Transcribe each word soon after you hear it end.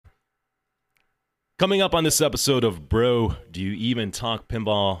Coming up on this episode of Bro, Do You Even Talk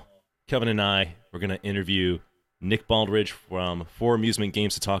Pinball? Kevin and I, we're going to interview Nick Baldridge from 4 Amusement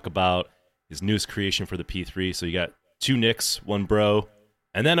Games to talk about his newest creation for the P3. So you got 2 Nicks, 1 Bro.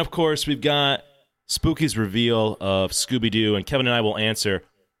 And then, of course, we've got Spooky's reveal of Scooby-Doo. And Kevin and I will answer,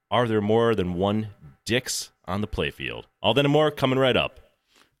 are there more than 1 Dicks on the playfield? All that and more coming right up.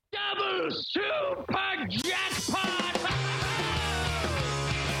 Double super jackpot!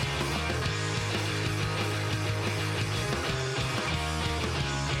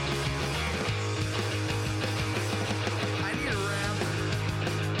 I need a ramp.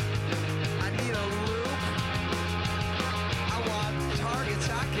 I need a loop. I want targets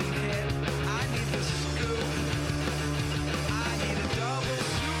I can hit. I need the scoop. I need a double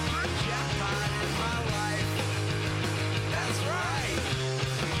super jackpot in my life. That's right.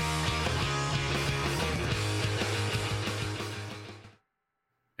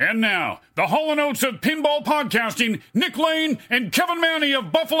 And now, the Hall & Oates of pinball podcasting, Nick Lane and Kevin Manny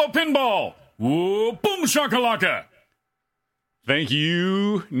of Buffalo Pinball. Whoa, boom shakalaka! Thank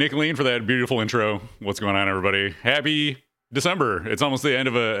you, Nick Lane, for that beautiful intro. What's going on, everybody? Happy December. It's almost the end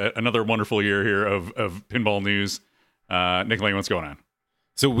of another wonderful year here of pinball news. Nick Lane, what's going on?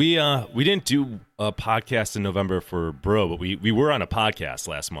 So we didn't do a podcast in November for Bro, but we were on a podcast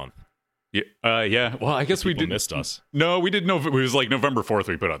last month. Yeah. Well, I guess we People did missed us. No, we didn't know if it was like November 4th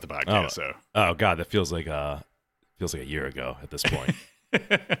we put out the podcast. Oh God, that feels like a year ago at this point.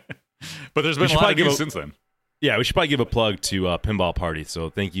 But there's been a lot of news since then. Yeah, we should probably give a plug to Pinball Party.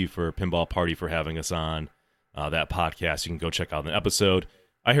 So thank you for Pinball Party for having us on that podcast. You can go check out the episode.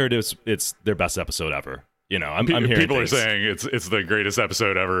 I heard it's their best episode ever. You know, I'm hearing people things. are saying it's the greatest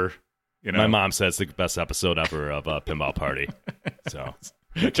episode ever. You know, My mom says it's the best episode ever of Pinball Party. So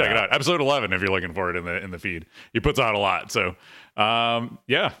check it out. Episode 11 if you're looking for it in the feed. He puts out a lot. So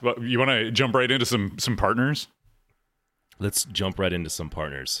yeah, but you want to jump right into some partners? let's jump right into some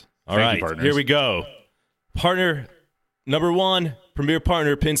partners. All Thank right, you, partners. here we go. Partner number 1, premier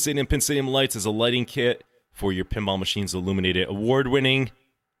partner, Pin Stadium. Pin Stadium Lights is a lighting kit for your pinball machines, illuminated, award-winning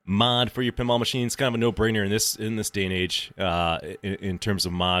mod for your pinball machines. Kind of a no-brainer in this day and age in terms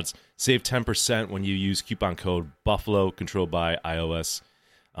of mods. Save 10% when you use coupon code Buffalo, controlled by iOS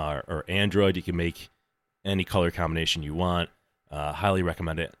or Android. You can make any color combination you want. Highly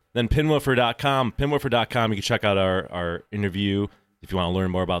recommend it. Then pinwoofer.com. Pinwoofer.com, you can check out our interview if you want to learn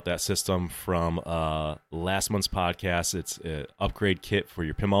more about that system from last month's podcast. It's an upgrade kit for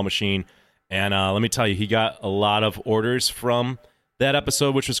your pinball machine. And let me tell you, he got a lot of orders from that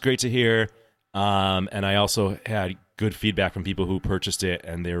episode, which was great to hear. And I also had good feedback from people who purchased it,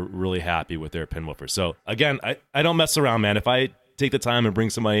 and they're really happy with their Pinwoofer. So, again, I don't mess around, man. If I take the time and bring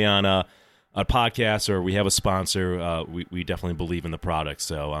somebody on a podcast or we have a sponsor, we definitely believe in the product.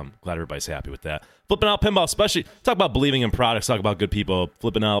 So I'm glad everybody's happy with that. Flipping Out Pinball, especially, talk about believing in products, talk about good people.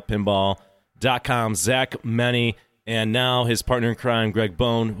 FlippingOutPinball.com, Zach Meny, and now his partner in crime, Greg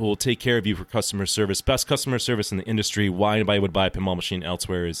Bone, who will take care of you for customer service. Best customer service in the industry. Why anybody would buy a pinball machine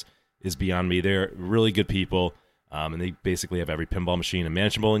elsewhere is beyond me. They're really good people, and they basically have every pinball machine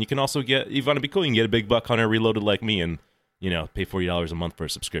imaginable. And you can also get, if you want to be cool, you can get a big buck hunter reloaded like me and, you know, pay $40 a month for a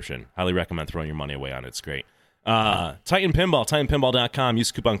subscription. Highly recommend throwing your money away on it. It's great. Titan Pinball, TitanPinball.com.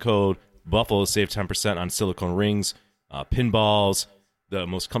 Use coupon code Buffalo, save 10% on silicone rings, pinballs, the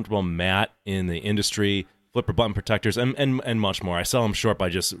most comfortable mat in the industry, flipper button protectors, and much more. I sell them short by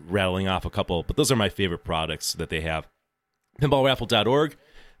just rattling off a couple, but those are my favorite products that they have. Pinballraffle.org.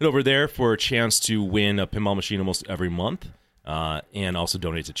 Head over there for a chance to win a pinball machine almost every month, and also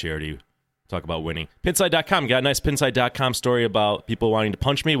donate to charity. Talk about winning. Pinside.com. Got a nice Pinside.com story about people wanting to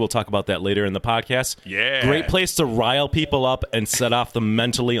punch me. We'll talk about that later in the podcast. Yeah. Great place to rile people up and set off the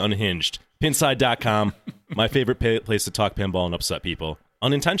mentally unhinged. Pinside.com. My favorite place to talk pinball and upset people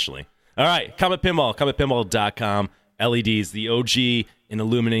unintentionally. All right. Comet Pinball. CometPinball.com. LEDs, the OG in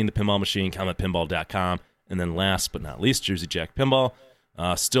illuminating the pinball machine. CometPinball.com. And then last but not least, Jersey Jack Pinball.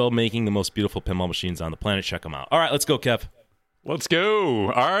 Still making the most beautiful pinball machines on the planet. Check them out. All right. Let's go, Kev. Let's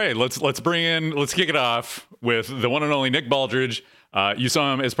go. All right, let's kick it off with the one and only Nick Baldridge. You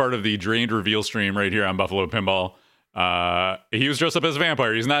saw him as part of the Drained Reveal stream right here on Buffalo Pinball. He was dressed up as a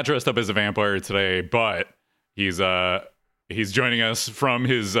vampire. He's not dressed up as a vampire today, but he's joining us from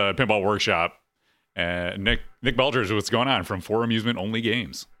his pinball workshop. Nick Baldridge, what's going on from 4 Amusement Only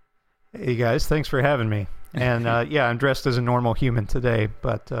Games? Hey guys, thanks for having me. And yeah, I'm dressed as a normal human today,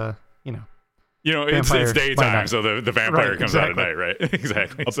 but you know. You know, it's daytime, so the vampire comes out at night, right?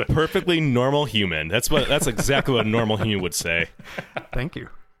 Exactly. A perfectly normal human. That's exactly what a normal human would say. Thank you.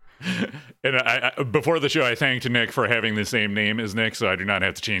 And I before the show, I thanked Nick for having the same name as Nick, so I do not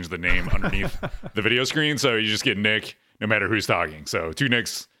have to change the name underneath the video screen. So you just get Nick no matter who's talking. So 2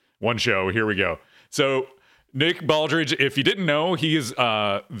 Nicks, 1 show. Here we go. So Nick Baldridge, if you didn't know, he is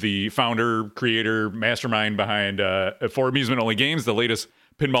the founder, creator, mastermind behind For Amusement Only Games, the latest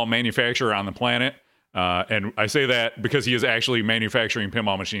pinball manufacturer on the planet. And I say that because he is actually manufacturing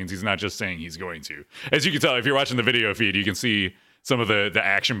pinball machines. He's not just saying he's going to. As you can tell, if you're watching the video feed, you can see some of the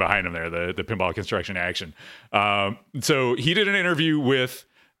action behind him there, the pinball construction action. So he did an interview with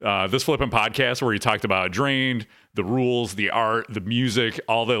this Flippin' Podcast where he talked about Drained, the rules, the art, the music,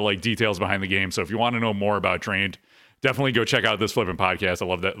 all the like details behind the game. So if you want to know more about Drained, definitely go check out this Flippin' Podcast. I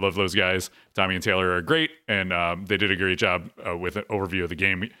love those guys. Tommy and Taylor are great, and they did a great job with an overview of the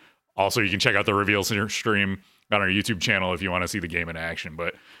game. Also, you can check out the reveal stream on our YouTube channel if you want to see the game in action.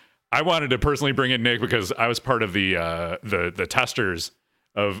 But I wanted to personally bring in Nick because I was part of the testers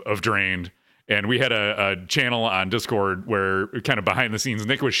of Drained, and we had a channel on Discord where kind of behind the scenes,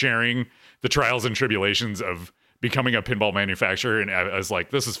 Nick was sharing the trials and tribulations of becoming a pinball manufacturer, and I was like,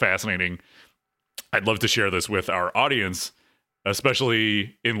 this is fascinating. I'd love to share this with our audience,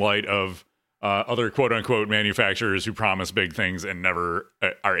 especially in light of other quote-unquote manufacturers who promise big things and never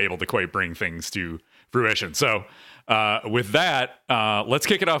are able to quite bring things to fruition. So with that, let's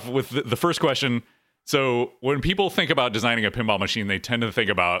kick it off with the first question. So when people think about designing a pinball machine, they tend to think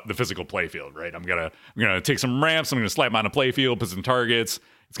about the physical playfield, right? I'm gonna take some ramps, I'm gonna slap them on a playfield, put some targets.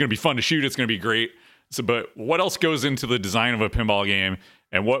 It's gonna be fun to shoot. It's gonna be great. So, but what else goes into the design of a pinball game,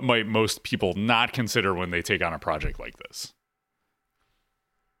 and what might most people not consider when they take on a project like this?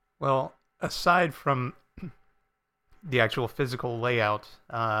 Well, aside from the actual physical layout,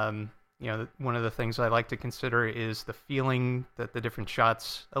 one of the things I like to consider is the feeling that the different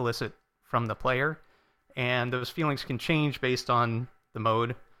shots elicit from the player. And those feelings can change based on the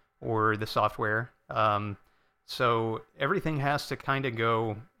mode or the software. So everything has to kind of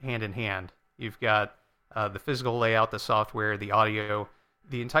go hand in hand. You've got the physical layout, the software, the audio,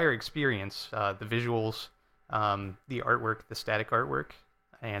 the entire experience, the visuals, the artwork, the static artwork,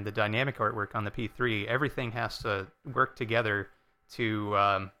 and the dynamic artwork on the P3. Everything has to work together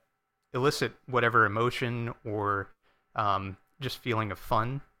to elicit whatever emotion or just feeling of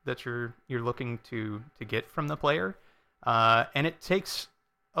fun that you're looking to get from the player. And it takes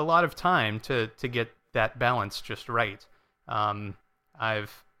a lot of time to get that balance just right.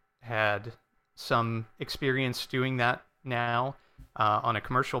 I've had some experience doing that now on a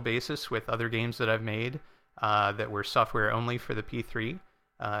commercial basis with other games that I've made that were software only for the P3.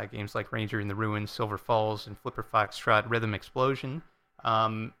 Games like Ranger in the Ruins, Silver Falls, and Flipper Foxtrot Rhythm Explosion.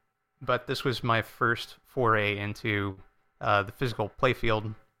 But this was my first foray into the physical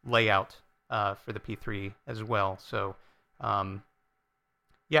playfield layout for the P3 as well. So,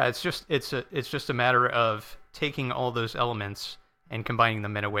 it's just a matter of taking all those elements and combining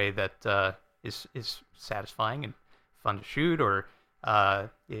them in a way that is satisfying and fun to shoot, or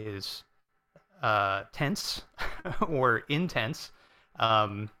is tense or intense.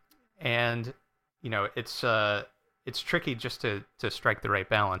 It's tricky just to strike the right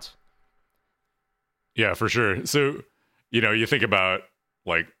balance. Yeah, for sure. So, you think about,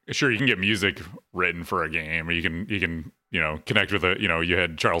 like, sure, you can get music written for a game, or you can connect with you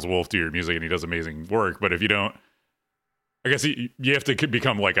had Charles Wolf do your music and he does amazing work. But if you don't, I guess you have to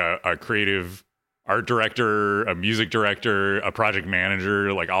become like a creative art director, a music director, a project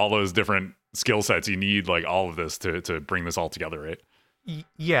manager, like all those different skill sets. You need like all of this to bring this all together, right?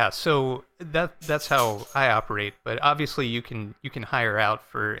 Yeah, so that's how I operate. But obviously, you can hire out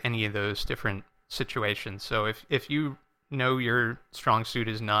for any of those different situations. So if you know your strong suit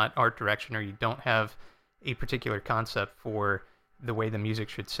is not art direction, or you don't have a particular concept for the way the music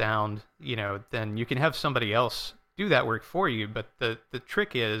should sound, then you can have somebody else do that work for you. But the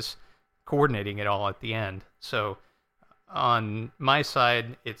trick is coordinating it all at the end. So on my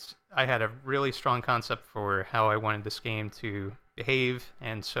side, I had a really strong concept for how I wanted this game to behave,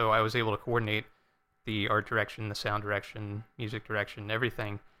 and so I was able to coordinate the art direction, the sound direction, music direction,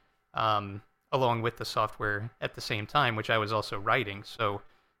 everything, along with the software at the same time, which I was also writing. So,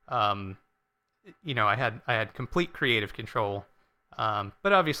 I had complete creative control.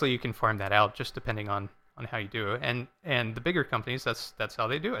 But obviously, you can farm that out just depending on how you do it. And the bigger companies, that's how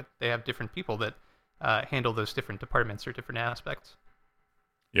they do it. They have different people that handle those different departments or different aspects.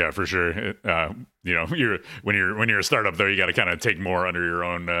 Yeah, for sure. When you're a startup, though, you got to kind of take more under your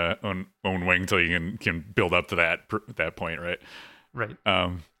own wing till you can build up to that point, right? Right.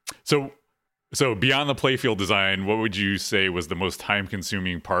 So beyond the playfield design, what would you say was the most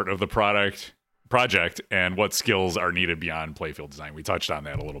time-consuming part of the product project, and what skills are needed beyond playfield design? We touched on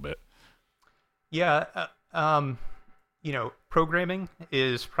that a little bit. Yeah, programming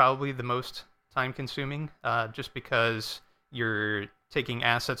is probably the most time-consuming, just because you're taking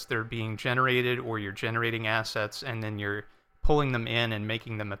assets that are being generated, or you're generating assets and then you're pulling them in and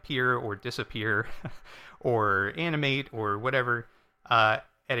making them appear or disappear or animate or whatever at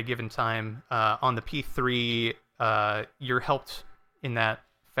a given time. On the P3, you're helped in that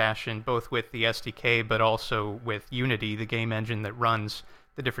fashion, both with the SDK but also with Unity, the game engine that runs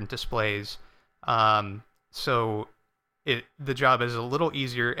the different displays. So the job is a little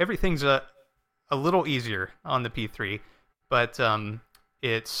easier. Everything's a little easier on the P3, but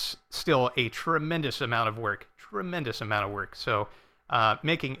it's still a tremendous amount of work. So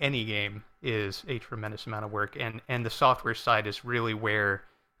making any game is a tremendous amount of work, and the software side is really where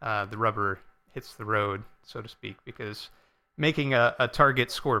the rubber hits the road, so to speak, because making a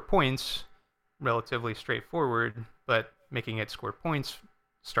target score points, relatively straightforward, but making it score points,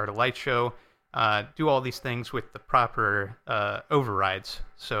 start a light show, do all these things with the proper overrides.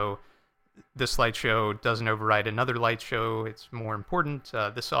 So this light show doesn't override another light show. It's more important.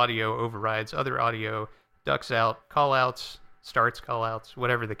 This audio overrides other audio, ducks out, call-outs, starts call-outs,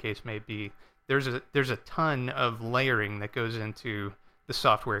 whatever the case may be. There's a ton of layering that goes into the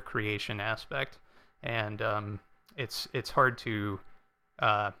software creation aspect, and it's hard to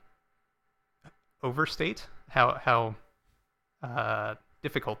overstate how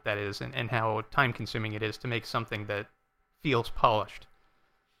difficult that is, and how time-consuming it is to make something that feels polished.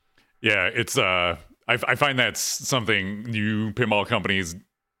 Yeah, it's I find that's something new pinball companies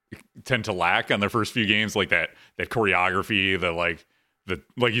tend to lack on their first few games, like that choreography, the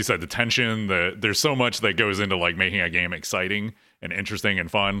like you said, the tension. There's so much that goes into like making a game exciting and interesting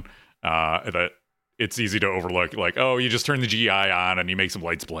and fun that it's easy to overlook. Like, oh, you just turn the GI on and you make some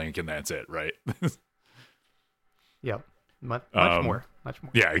lights blink and that's it, right? Yep. Much more.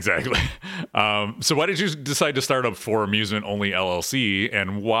 Yeah, exactly. So why did you decide to start up For Amusement Only LLC,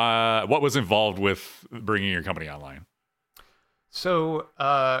 and what was involved with bringing your company online? So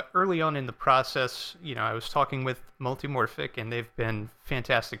early on in the process, I was talking with Multimorphic, and they've been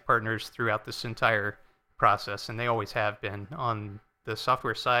fantastic partners throughout this entire process, and they always have been on the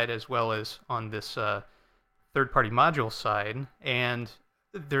software side as well as on this third-party module side. And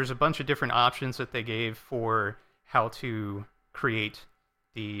there's a bunch of different options that they gave for how to create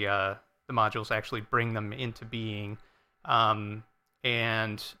the modules, actually bring them into being.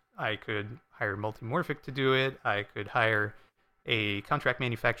 And I could hire Multimorphic to do it. I could hire a contract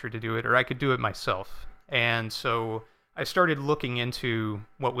manufacturer to do it, or I could do it myself. And so I started looking into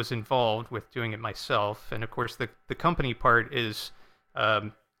what was involved with doing it myself. And of course, the company part is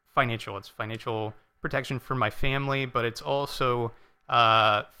financial. It's financial protection for my family, but it's also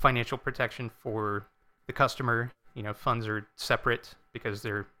financial protection for the customer. Funds are separate because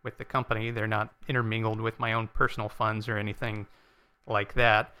they're with the company. They're not intermingled with my own personal funds or anything like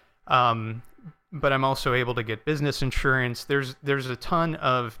that. But I'm also able to get business insurance. There's a ton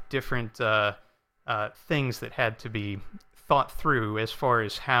of different things that had to be thought through as far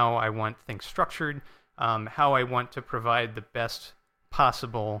as how I want things structured, how I want to provide the best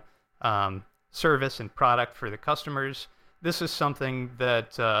possible service and product for the customers. This is something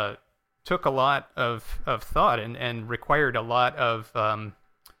that took a lot of thought and required a lot of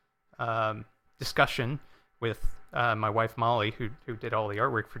discussion with my wife Molly, who did all the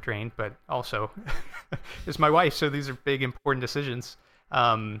artwork for Drain, but also is my wife. So these are big, important decisions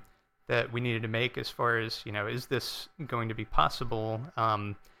that we needed to make as far as, is this going to be possible?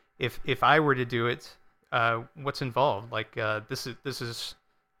 If I were to do it, what's involved? Like this is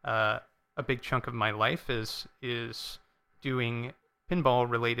a big chunk of my life is doing pinball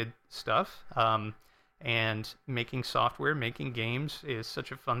related stuff, and making software, making games is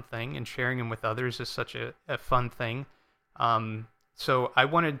such a fun thing, and sharing them with others is such a fun thing. So I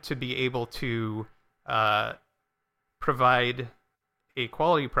wanted to be able to provide a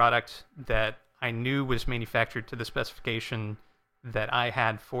quality product that I knew was manufactured to the specification that I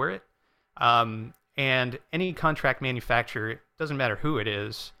had for it. And any contract manufacturer, doesn't matter who it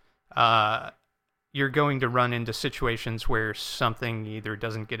is, you're going to run into situations where something either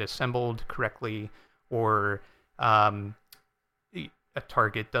doesn't get assembled correctly, or a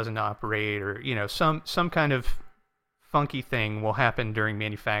target doesn't operate, or some kind of funky thing will happen during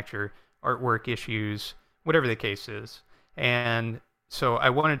manufacture, artwork issues, whatever the case is. And so I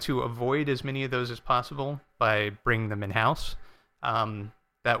wanted to avoid as many of those as possible by bringing them in-house.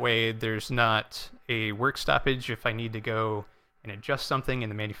 That way there's not a work stoppage if I need to go and adjust something in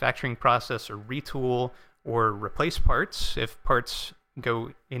the manufacturing process, or retool, or replace parts if parts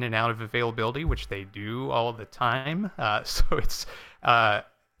go in and out of availability, which they do all the time. So it's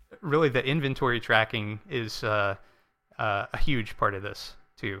really the inventory tracking is a huge part of this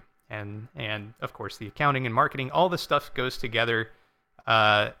too, and of course the accounting and marketing, all this stuff goes together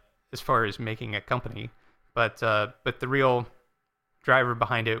as far as making a company. But the real driver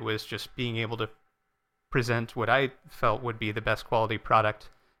behind it was just being able to present what I felt would be the best quality product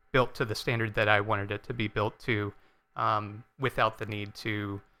built to the standard that I wanted it to be built to, without the need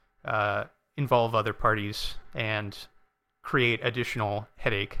to involve other parties and create additional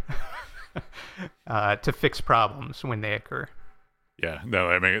headache to fix problems when they occur. Yeah,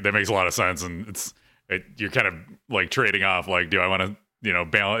 no, that makes a lot of sense, and you're kind of like trading off, like, do I want to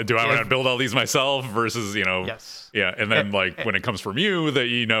balance, do I want to build all these myself versus Yes. Yeah, and then when it comes from you,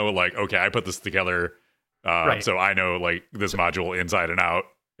 that like, okay, I put this together, Right. so I know like this module inside and out,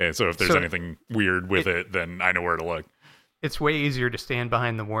 and so if there's anything weird with it, then I know where to look. It's way easier to stand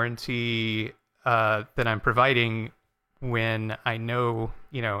behind the warranty that I'm providing when I know,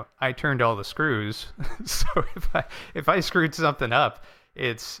 I turned all the screws. So if I screwed something up,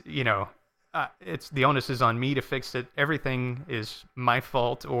 it's the onus is on me to fix it. Everything is my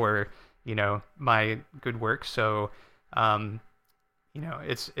fault or my good work. So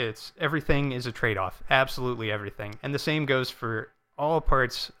it's everything is a trade-off. Absolutely everything. And the same goes for all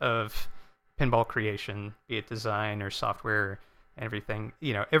parts of pinball creation, be it design or software and everything.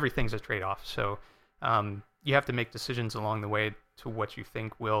 Everything's a trade-off. So you have to make decisions along the way to what you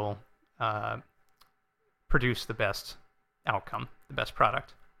think will produce the best outcome, the best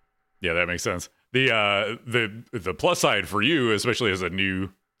product. Yeah, that makes sense. The plus side for you, especially as a new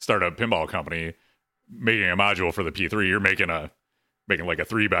startup pinball company, making a module for the P3, you're making like a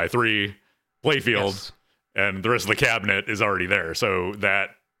 3x3 playfield, Yes. and the rest of the cabinet is already there. So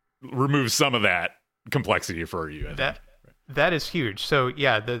that removes some of that complexity for you. I think. That is huge. So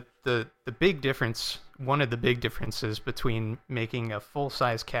yeah, the big difference, one of the big differences between making a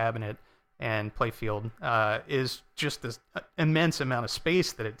full-size cabinet and playfield is just this immense amount of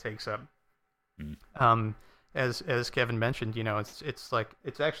space that it takes up. As Kevin mentioned, it's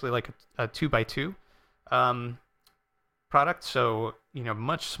actually like a 2x2 product, so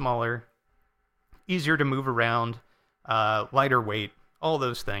much smaller, easier to move around, lighter weight, all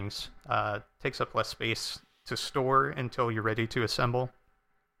those things. Takes up less space to store until you're ready to assemble.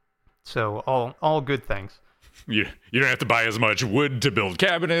 So all good things. You don't have to buy as much wood to build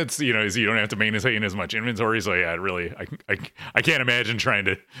cabinets, so you don't have to maintain as much inventory. So yeah, really, I can't imagine trying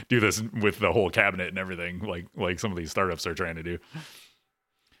to do this with the whole cabinet and everything like some of these startups are trying to do.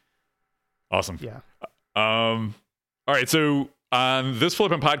 Awesome. Yeah. All right. So on this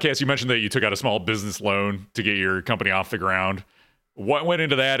Flippin' podcast, you mentioned that you took out a small business loan to get your company off the ground. What went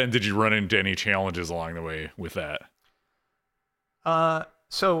into that, and did you run into any challenges along the way with that?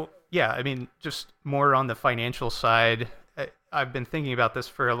 So yeah, I mean, just more on the financial side. I've been thinking about this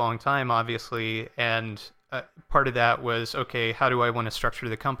for a long time, obviously, and part of that was, okay, how do I want to structure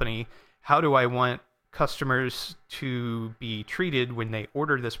the company? How do I want customers to be treated when they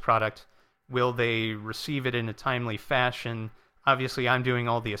order this product? Will they receive it in a timely fashion? Obviously, I'm doing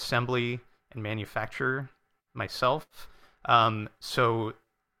all the assembly and manufacture myself. So,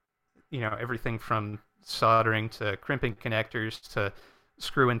 everything from soldering to crimping connectors to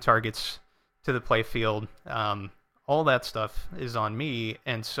screw-in targets to the playfield, all that stuff is on me.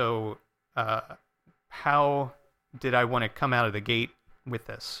 And so how did I want to come out of the gate with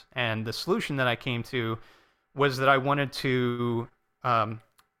this? And the solution that I came to was that I wanted to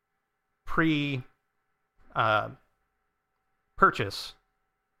purchase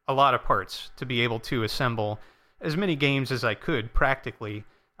a lot of parts to be able to assemble as many games as I could practically,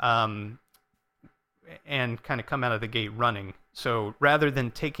 and kind of come out of the gate running. So rather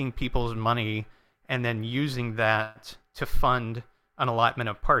than taking people's money and then using that to fund an allotment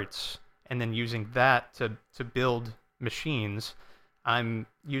of parts and then using that to build machines, I'm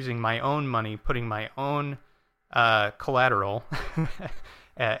using my own money, putting my own collateral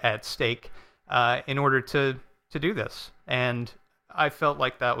at stake in order to do this. And I felt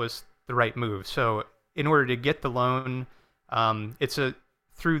like that was the right move. So in order to get the loan, it's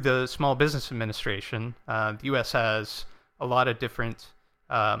through the Small Business Administration. The U.S. has a lot of different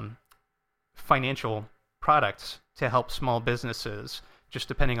financial products to help small businesses, just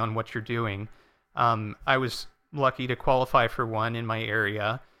depending on what you're doing. I was lucky to qualify for one in my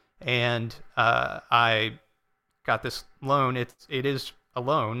area, and I got this loan. It is a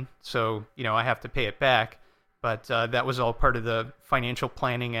loan, so I have to pay it back, but that was all part of the financial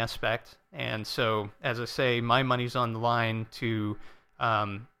planning aspect. And so, as I say, my money's on the line to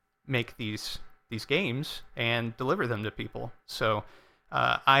make these games and deliver them to people. So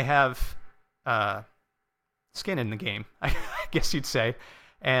I have skin in the game, I guess you'd say,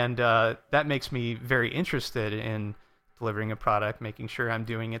 and that makes me very interested in delivering a product, making sure I'm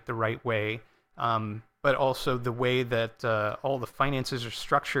doing it the right way, but also the way that all the finances are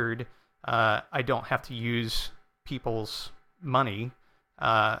structured. I don't have to use people's money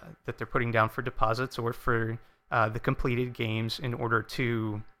that they're putting down for deposits or for the completed games in order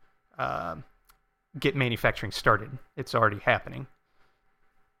to get manufacturing started. It's already happening.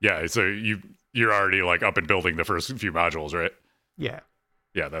 Yeah, so you're already like up and building the first few modules, right? Yeah.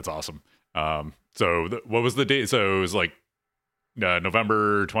 Yeah, that's awesome. So what was the date? So it was like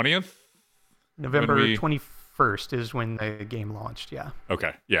November 20th? November 21st is when the game launched, yeah.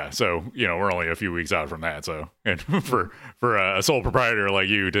 Okay, yeah. So, we're only a few weeks out from that. So, and for a sole proprietor like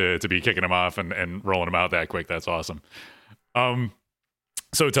you to be kicking them off and rolling them out that quick, that's awesome.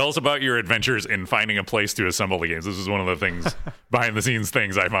 So tell us about your adventures in finding a place to assemble the games. This is one of the things, behind the scenes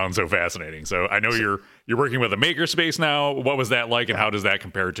things I found so fascinating. So I know you're working with a makerspace now. What was that like, and how does that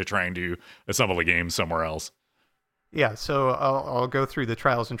compare to trying to assemble the games somewhere else? Yeah, so I'll go through the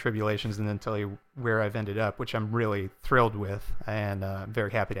trials and tribulations and then tell you where I've ended up, which I'm really thrilled with, and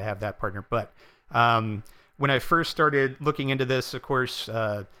very happy to have that partner. But when I first started looking into this, of course,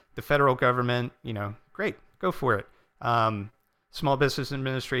 the federal government, great, go for it. Small Business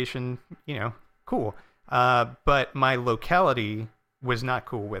Administration, cool. But my locality was not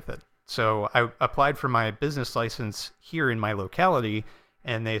cool with it. So I applied for my business license here in my locality,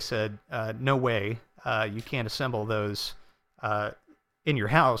 and they said, no way, you can't assemble those in your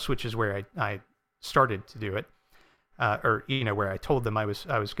house, which is where I started to do it, or where I told them I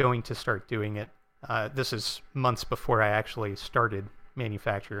was going to start doing it. This is months before I actually started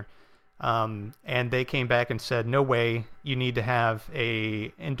manufacture. And they came back and said, no way, you need to have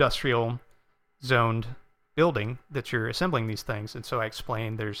a industrial zoned building that you're assembling these things. And so I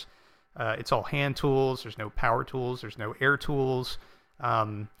explained it's all hand tools. There's no power tools. There's no air tools.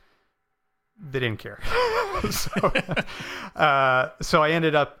 They didn't care. So I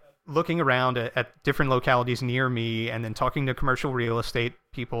ended up looking around at different localities near me and then talking to commercial real estate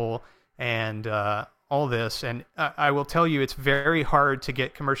people and, all this, and I will tell you, it's very hard to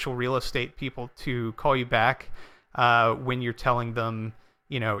get commercial real estate people to call you back when you're telling them,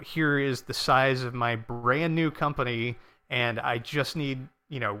 here is the size of my brand new company, and I just need,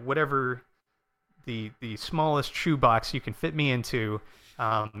 whatever the smallest shoebox you can fit me into.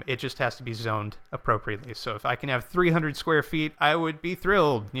 It just has to be zoned appropriately. So if I can have 300 square feet, I would be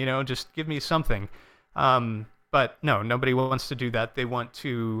thrilled. Just give me something. But no, nobody wants to do that. They want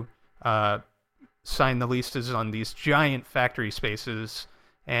to sign the leases on these giant factory spaces,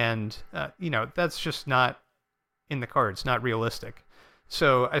 and that's just not in the cards, not realistic.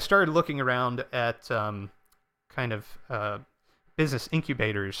 So I started looking around at kind of business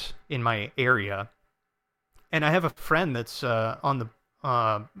incubators in my area, and I have a friend that's on the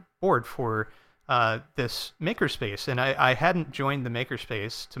board for this makerspace, and I hadn't joined the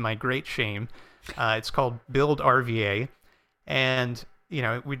makerspace, to my great shame. It's called Build RVA, and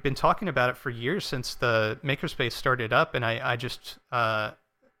we'd been talking about it for years since the makerspace started up, and I just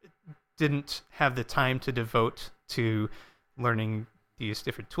didn't have the time to devote to learning these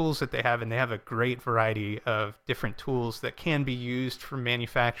different tools that they have, and they have a great variety of different tools that can be used for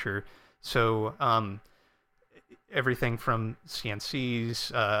manufacture. So everything from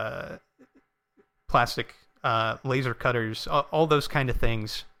CNCs, plastic laser cutters, all those kind of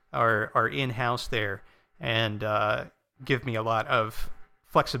things are in-house there, and give me a lot of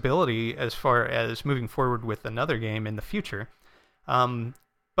flexibility as far as moving forward with another game in the future.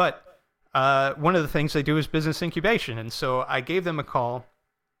 But one of the things they do is business incubation, and so I gave them a call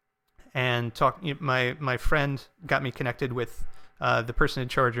and talked. My friend got me connected with the person in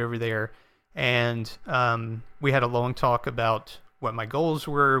charge over there, and we had a long talk about what my goals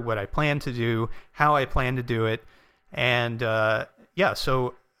were, what I planned to do, how I planned to do it, and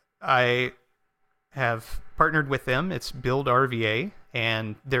so I have partnered with them. It's Build RVA,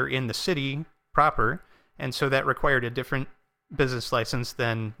 and they're in the city proper, and so that required a different business license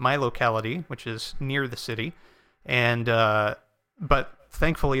than my locality, which is near the city. And but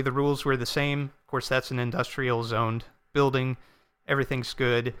thankfully the rules were the same. Of course, that's an industrial zoned building. Everything's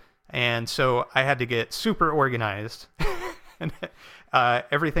good, and so I had to get super organized. And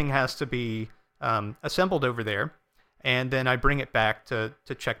everything has to be assembled over there, and then I bring it back to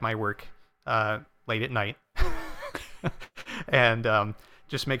check my work late at night. And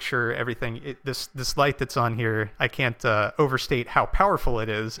just make sure everything, this light that's on here, I can't overstate how powerful it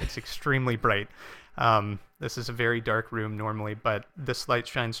is. It's extremely bright. This is a very dark room normally, but this light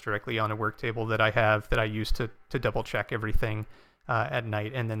shines directly on a work table that I have that I use to double check everything at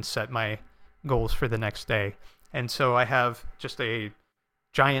night and then set my goals for the next day. And so I have just a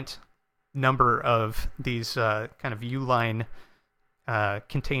giant number of these kind of Uline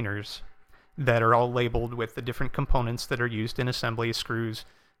containers that are all labeled with the different components that are used in assembly, screws,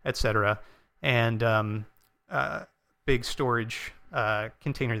 etc. And big storage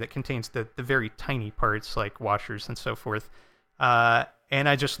container that contains the very tiny parts like washers and so forth. And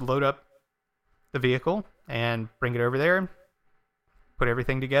I just load up the vehicle and bring it over there, put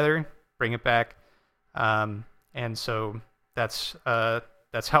everything together, bring it back. And so that's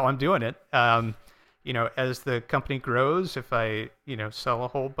how I'm doing it. As the company grows, if I, sell a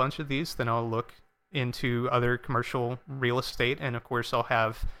whole bunch of these, then I'll look into other commercial real estate. And of course, I'll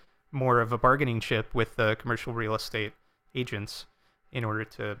have more of a bargaining chip with the commercial real estate agents in order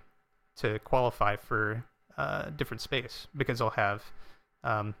to qualify for different space, because I'll have,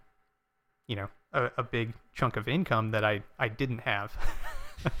 a big chunk of income that I didn't have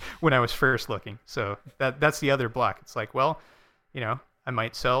when I was first looking. So that's the other block. It's like, well, I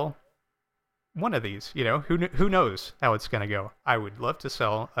might sell one of these, who knows how it's going to go. I would love to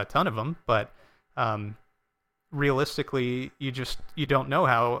sell a ton of them, but realistically, you don't know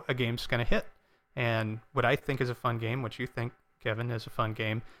how a game's going to hit. And what I think is a fun game, what you think, Kevin, is a fun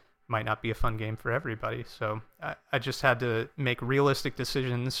game, might not be a fun game for everybody. So I just had to make realistic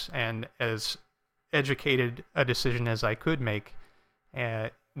decisions, and as educated a decision as I could make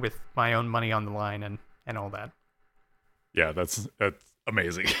with my own money on the line and all that. Yeah, that's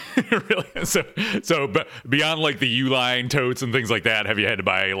amazing. Really. So but beyond like the Uline totes and things like that, have you had to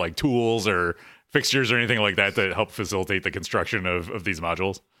buy like tools or fixtures or anything like that to help facilitate the construction of these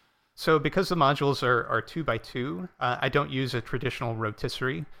modules? So because the modules are 2x2, I don't use a traditional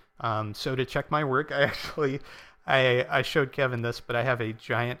rotisserie. So to check my work, I showed Kevin this, but I have a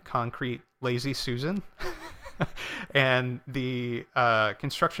giant concrete Lazy Susan. And the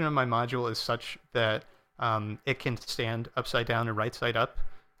construction of my module is such that it can stand upside down or right side up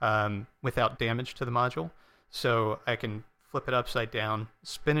without damage to the module. So I can flip it upside down,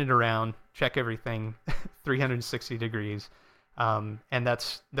 spin it around, check everything 360 degrees. And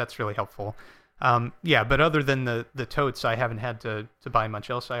that's really helpful. But other than the totes, I haven't had to buy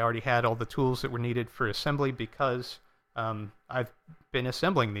much else. I already had all the tools that were needed for assembly because I've been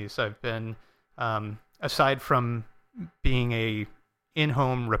assembling these. I've been, aside from being a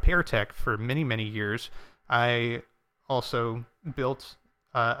in-home repair tech for many, many years, I also built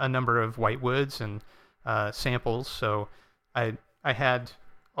a number of whitewoods and samples. So I had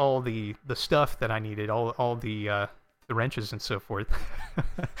all the stuff that I needed, all the wrenches and so forth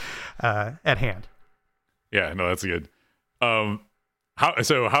at hand. Yeah, no, that's good.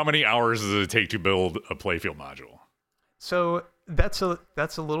 How many hours does it take to build a playfield module? So that's a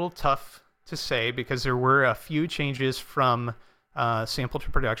little tough to say, because there were a few changes from sample to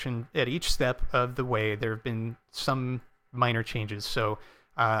production at each step of the way. There have been some minor changes. So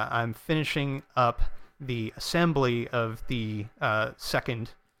I'm finishing up the assembly of the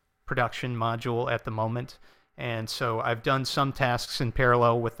second production module at the moment. And so I've done some tasks in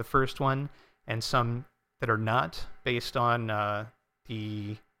parallel with the first one, and some that are not, based on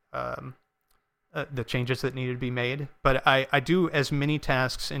the changes that needed to be made. But I do as many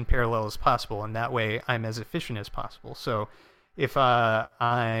tasks in parallel as possible, and that way I'm as efficient as possible. So if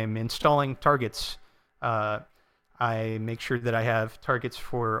I'm installing targets, I make sure that I have targets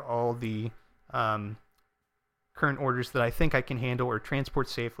for all the current orders that I think I can handle or transport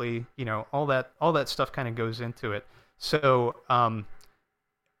safely. All that stuff kind of goes into it. So an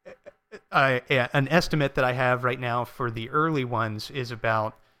estimate that I have right now for the early ones is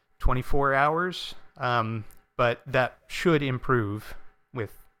about 24 hours, but that should improve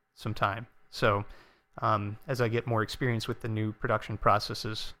with some time. So as I get more experience with the new production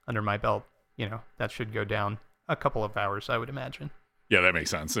processes under my belt, that should go down a couple of hours, I would imagine. Yeah, that makes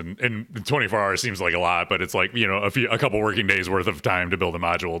sense. And 24 hours seems like a lot, but it's like, a couple working days worth of time to build a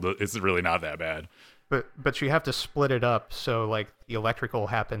module. It's really not that bad. But you have to split it up. So like the electrical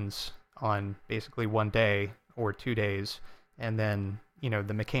happens on basically one day or 2 days, and then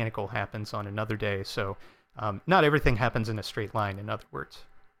the mechanical happens on another day. So not everything happens in a straight line, in other words.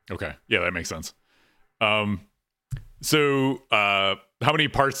 Okay. Yeah, that makes sense. So how many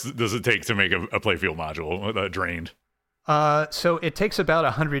parts does it take to make a playfield module drained? So it takes about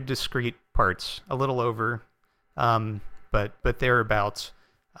 100 discrete parts, a little over, but thereabouts.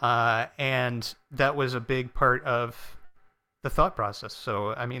 And that was a big part of the thought process.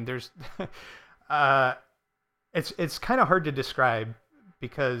 So, I mean, there's, it's kind of hard to describe,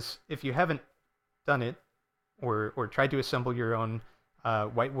 because if you haven't done it or tried to assemble your own,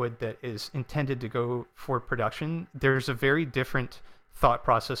 whitewood that is intended to go for production, there's a very different thought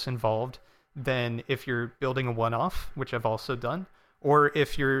process involved than if you're building a one-off, which I've also done, or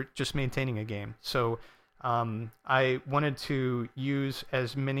if you're just maintaining a game. So I wanted to use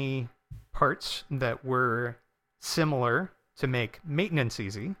as many parts that were similar to make maintenance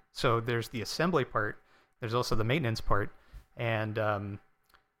easy. So there's the assembly part, there's also the maintenance part, and the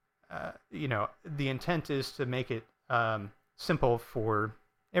intent is to make it simple for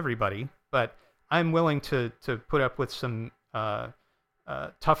everybody. But I'm willing to put up with some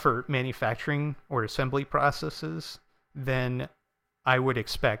tougher manufacturing or assembly processes than I would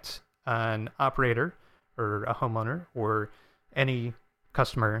expect an operator or a homeowner or any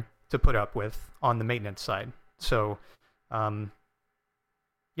customer to put up with on the maintenance side. So, that's.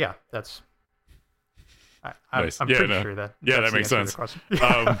 Nice. I'm pretty sure that. Yeah, that's that makes the answer sense. to the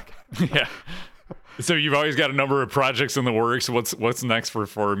question. Yeah. So you've always got a number of projects in the works. What's next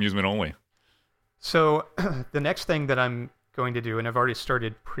for Amusement Only? So the next thing that I'm going to do, and I've already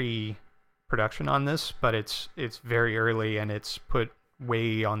started pre-production on this, but it's very early and it's put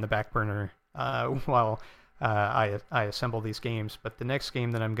way on the back burner while I assemble these games. But the next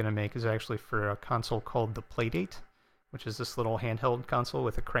game that I'm going to make is actually for a console called the Playdate, which is this little handheld console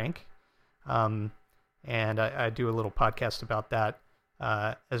with a crank. And I do a little podcast about that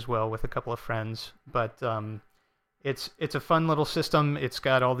as well with a couple of friends. But it's a fun little system. It's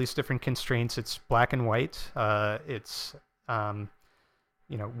got all these different constraints. It's black and white. It's 1-bit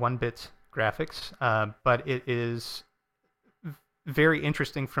graphics, but it is very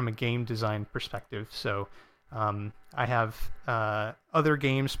interesting from a game design perspective. So I have other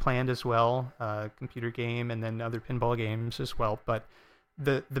games planned as well, computer game and then other pinball games as well. But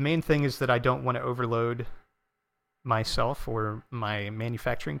the main thing is that I don't want to overload myself or my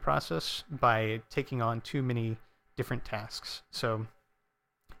manufacturing process by taking on too many different tasks. So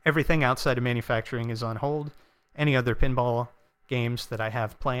everything outside of manufacturing is on hold. Any other pinball games that I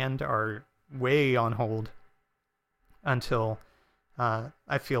have planned are way on hold until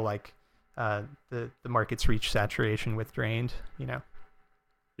I feel like the market's reached saturation with Drained,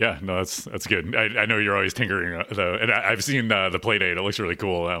 Yeah, no, that's good. I know you're always tinkering though, and I've seen the Playdate. It looks really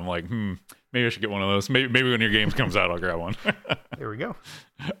cool. I'm like, maybe I should get one of those. Maybe when your games comes out, I'll grab one. There we go.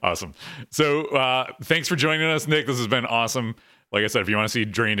 Awesome. So thanks for joining us, Nick. This has been awesome. Like I said, if you want to see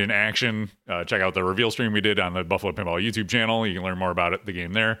Drained in action, check out the reveal stream we did on the Buffalo Pinball YouTube channel. You can learn more about the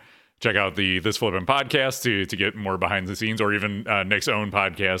game there. Check out the This Flippin' podcast to get more behind the scenes, or even Nick's own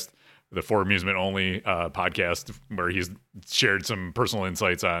podcast, the For Amusement Only podcast, where he's shared some personal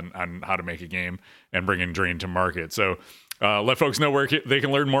insights on how to make a game and bringing Drained to market. So let folks know where they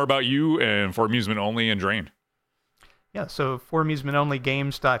can learn more about you and For Amusement Only and Drained. Yeah, so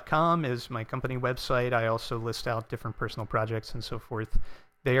foramusementonlygames.com is my company website. I also list out different personal projects and so forth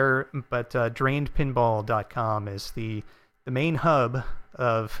there. But drainedpinball.com is the main hub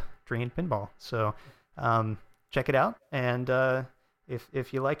of Drained Pinball. So check it out, and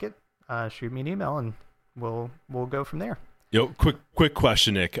if you like it, shoot me an email, and we'll go from there. Yo, quick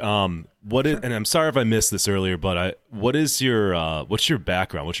question, Nick. What is, and I'm sorry if I missed this earlier, but what's your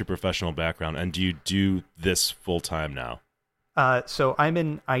background? What's your professional background? And do you do this full time now? So I'm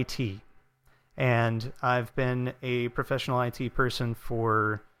in IT, and I've been a professional IT person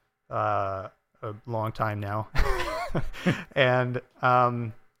for a long time now. And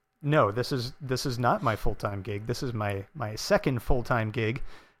no, this is not my full-time gig. This is my second full-time gig.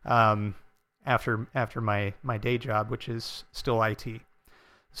 After my day job, which is still IT.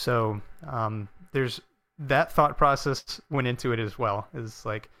 So there's that thought process went into it as well. Is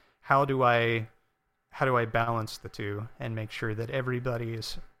like, how do I balance the two and make sure that everybody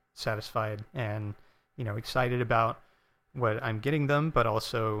is satisfied and excited about what I'm getting them, but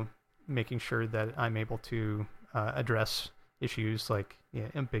also making sure that I'm able to address issues like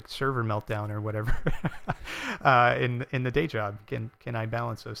a big server meltdown or whatever in the day job. Can I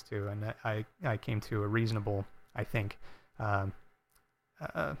balance those two? And I came to a reasonable, I think,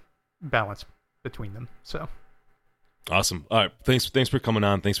 balance between them. So awesome. All right, thanks for coming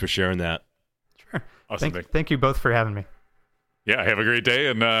on. Thanks for sharing that. Sure. Awesome. Thank you both for having me. Yeah, have a great day,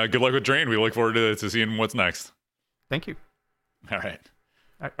 and good luck with Drain. We look forward to seeing what's next. Thank you. All right.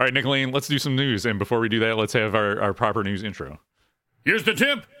 All right, Nicolene, let's do some news. And before we do that, let's have our proper news intro. Here's the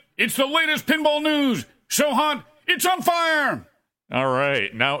tip. It's the latest pinball news. So hot, it's on fire. All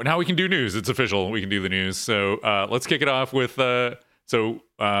right. Now we can do news. It's official. We can do the news. So let's kick it off with Spooky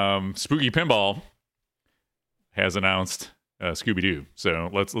Pinball has announced Scooby-Doo.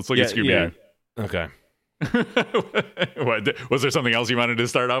 So let's look at Scooby-Doo. Yeah. Okay. What, was there something else you wanted to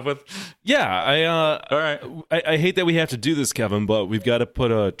start off with? Yeah, All right. I hate that we have to do this, Kevin, but we've got to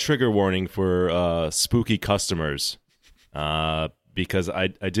put a trigger warning for spooky customers because I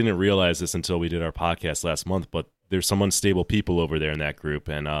didn't realize this until we did our podcast last month, but there's some unstable people over there in that group,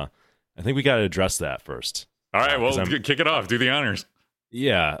 and I think we got to address that first. All right, well, kick it off. Do the honors.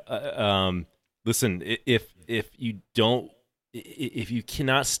 Yeah. Listen, if you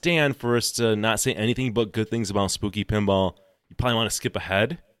cannot stand for us to not say anything but good things about Spooky Pinball, you probably want to skip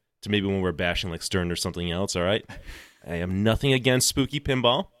ahead to maybe when we're bashing like Stern or something else, all right? I have nothing against Spooky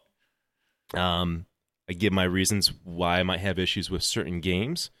Pinball. I give my reasons why I might have issues with certain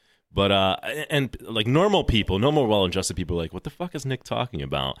games. But, and like normal well-adjusted people are like, what the fuck is Nick talking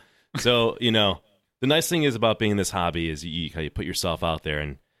about? So, the nice thing is about being in this hobby is you put yourself out there,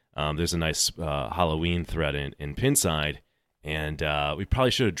 and there's a nice Halloween thread in Pinside. And we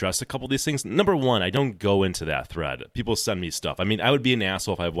probably should address a couple of these things. Number one, I don't go into that thread. People send me stuff. I mean, I would be an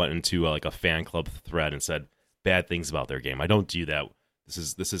asshole if I went into like a fan club thread and said bad things about their game. I don't do that.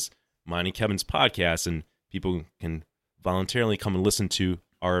 This is mine and Kevin's podcast, and people can voluntarily come and listen to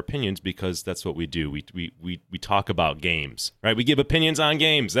our opinions because that's what we do. We talk about games, right? We give opinions on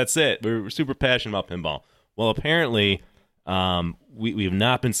games. That's it. We're super passionate about pinball. Well, apparently, we have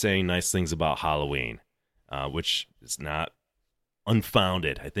not been saying nice things about Halloween, which is not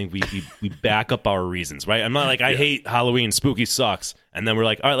unfounded. I think we back up our reasons, right? I'm not like I hate Halloween, spooky sucks, and then we're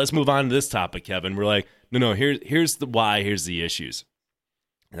like, all right, let's move on to this topic, Kevin. We're like, no, here's the why, here's the issues.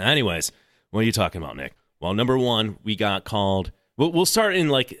 And anyways, what are you talking about, Nick? Well, number one, we got called. We'll start in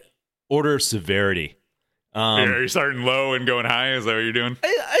like order of severity. Are you starting low and going high? Is that what you're doing?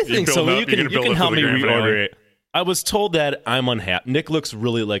 I think so. You can help me reorder it. I was told that I'm unhappy. Nick looks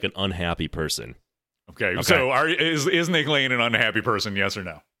really like an unhappy person. Okay. So is Nick Lane an unhappy person? Yes or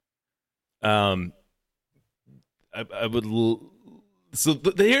no? I would.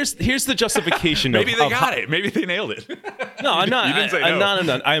 Here's the justification. Maybe they got it. Maybe they nailed it. No, I'm not. You didn't say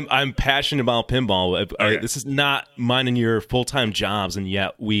no. I'm passionate about pinball. Okay. This is not mine and your full-time jobs, and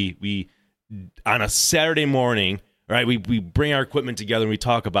yet we on a Saturday morning, right? We bring our equipment together and we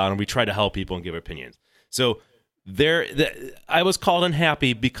talk about it and we try to help people and give opinions. So I was called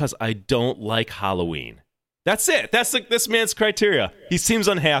unhappy because I don't like Halloween. That's it. That's like this man's criteria. He seems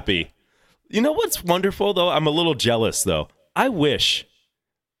unhappy. You know what's wonderful though? I'm a little jealous though. I wish,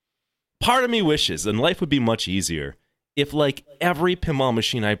 part of me wishes, and life would be much easier if like every pinball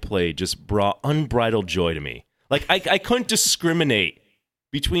machine I played just brought unbridled joy to me. Like I couldn't discriminate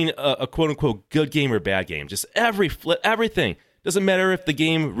between a quote-unquote good game or bad game. Just everything. Doesn't matter if the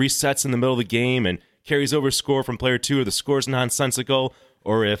game resets in the middle of the game and carries over score from player 2 or the score's nonsensical,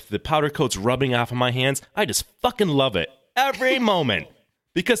 or if the powder coat's rubbing off of my hands. I just fucking love it every moment.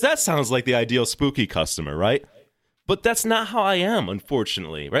 Because that sounds like the ideal spooky customer, right? But that's not how I am,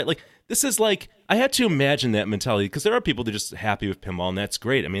 unfortunately, right? Like, this is like, I had to imagine that mentality, because there are people that are just happy with pinball, and that's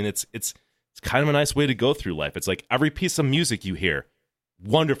great. I mean, it's kind of a nice way to go through life. It's like every piece of music you hear,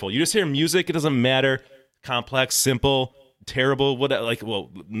 wonderful. You just hear music, it doesn't matter, complex, simple, terrible, whatever. Like,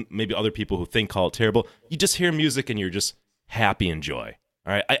 well, maybe other people who call it terrible. You just hear music and you're just happy and joy.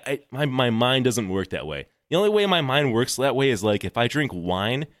 All right, my mind doesn't work that way. The only way my mind works that way is like if I drink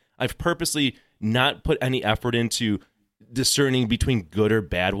wine, I've purposely not put any effort into discerning between good or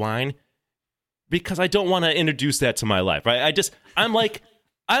bad wine because I don't want to introduce that to my life. Right? I'm like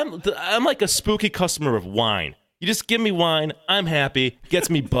a spooky customer of wine. You just give me wine, I'm happy, gets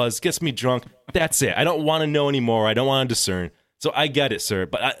me buzzed, gets me drunk. That's it. I don't want to know anymore. I don't want to discern. So I get it, sir.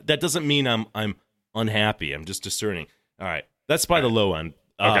 But that doesn't mean I'm unhappy. I'm just discerning. All right. That's by the low end.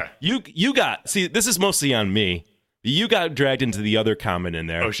 Okay. You got, see, this is mostly on me. You got dragged into the other comment in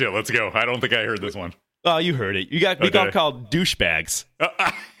there. Oh, shit. Let's go. I don't think I heard this one. Oh, you heard it. We got called douchebags.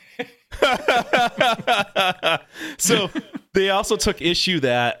 So they also took issue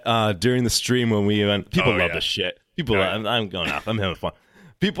that during the stream when we went, people love this shit. People, right. I'm going off. I'm having fun.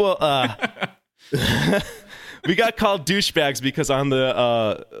 People, we got called douchebags because on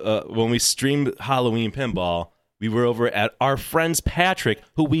the when we streamed Halloween Pinball, we were over at our friend's Patrick,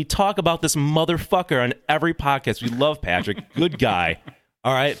 who we talk about this motherfucker on every podcast. We love Patrick. Good guy.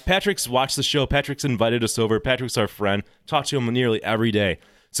 All right. Patrick's watched the show. Patrick's invited us over. Patrick's our friend. Talk to him nearly every day.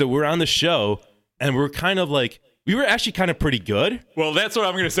 So we're on the show, and we're kind of like, we were actually kind of pretty good. Well, that's what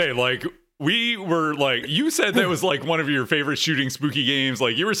I'm going to say. Like, we were like, you said that was like one of your favorite shooting spooky games.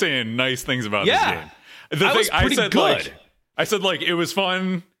 Like, you were saying nice things about this game. I said, like, it was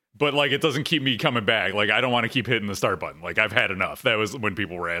fun, but like, it doesn't keep me coming back. Like, I don't want to keep hitting the start button. Like, I've had enough. That was when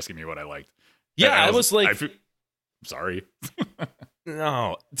people were asking me what I liked. Yeah, I was like, sorry.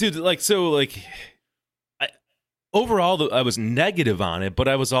 No, dude, like, so, like, overall, I was negative on it, but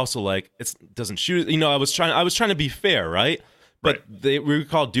I was also like, it doesn't shoot. I was trying to be fair, right? But we were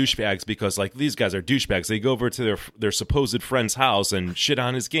called douchebags because like these guys are douchebags. They go over to their supposed friend's house and shit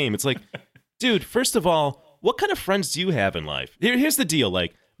on his game. It's like, dude, first of all, what kind of friends do you have in life? Here's the deal.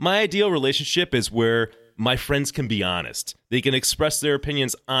 Like, my ideal relationship is where my friends can be honest. They can express their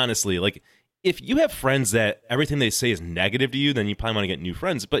opinions honestly. Like, if you have friends that everything they say is negative to you, then you probably want to get new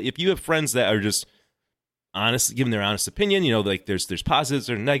friends. But if you have friends that are just honest, giving their honest opinion, like there's positives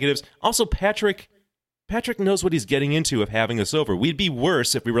or negatives. Also, Patrick knows what he's getting into of having us over. We'd be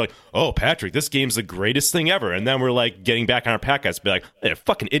worse if we were like, oh, Patrick, this game's the greatest thing ever. And then we're like getting back on our podcast, be like, hey,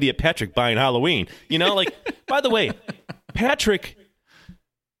 fucking idiot Patrick buying Halloween. Like, by the way, Patrick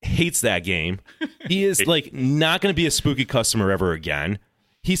hates that game. He is like not going to be a spooky customer ever again.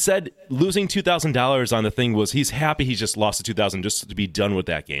 He said losing $2,000 on the thing was he's happy he just lost the $2,000 just to be done with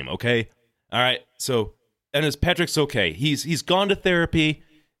that game. Okay, all right. So, and as Patrick's okay, he's gone to therapy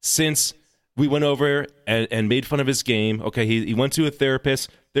since we went over and made fun of his game. Okay, he went to a therapist.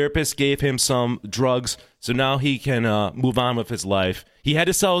 Therapist gave him some drugs, so now he can move on with his life. He had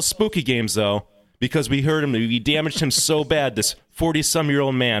to sell his spooky games though because we heard him. We damaged him so bad. This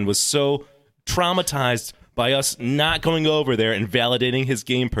 40-some-year-old man was so traumatized by us not going over there and validating his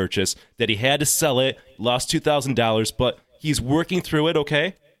game purchase that he had to sell it, lost $2,000, but he's working through it,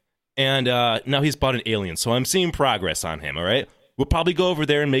 okay? And now he's bought an Alien, so I'm seeing progress on him, all right? We'll probably go over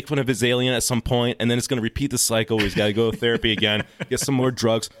there and make fun of his Alien at some point, and then it's going to repeat the cycle where he's got to go to therapy again, get some more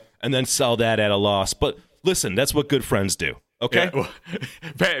drugs, and then sell that at a loss. But listen, that's what good friends do, okay? Yeah,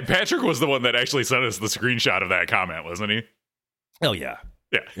 well, Patrick was the one that actually sent us the screenshot of that comment, wasn't he? Hell yeah.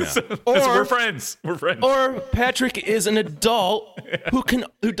 Yeah. So we're friends. We're friends. Or Patrick is an adult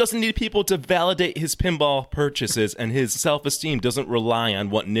who doesn't need people to validate his pinball purchases, and his self-esteem doesn't rely on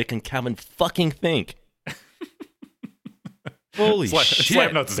what Nick and Kevin fucking think. Holy shit.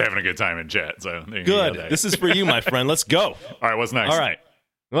 Slapnuts is having a good time in chat. So good. This is for you, my friend. Let's go. All right, what's next? All right.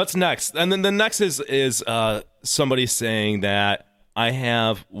 What's next? And then the next is somebody saying that I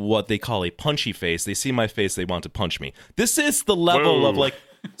have what they call a punchy face. They see my face, they want to punch me. This is the level of like,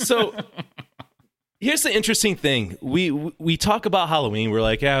 so here's the interesting thing. We talk about Halloween. We're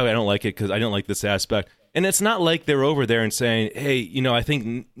like, yeah, I don't like it because I don't like this aspect. And it's not like they're over there and saying, hey, I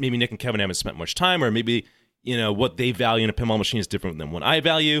think maybe Nick and Kevin haven't spent much time, or maybe, what they value in a pinball machine is different than what I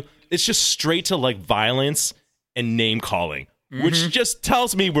value. It's just straight to like violence and name calling, which just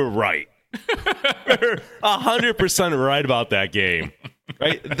tells me we're right. We're 100% right about that game,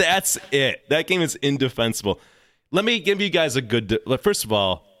 right? That's it. That game is indefensible. Let me give you guys a good. First of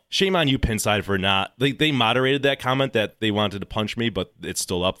all, shame on you, Pinside, for not. They moderated that comment that they wanted to punch me, but it's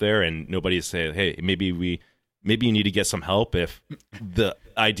still up there, and nobody's saying, hey, maybe you need to get some help if the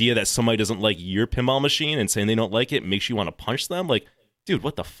idea that somebody doesn't like your pinball machine and saying they don't like it makes you want to punch them. Like, dude,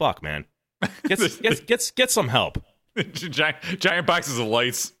 what the fuck, man? Get some help. giant boxes of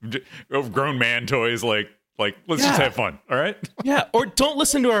lights, grown man toys, like let's just have fun, all right? Yeah, or don't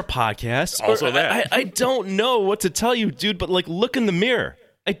listen to our podcast. Also or, that. I don't know what to tell you, dude, but like look in the mirror.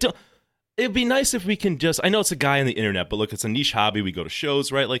 It'd be nice if we can just, I know it's a guy on the internet, but look, it's a niche hobby. We go to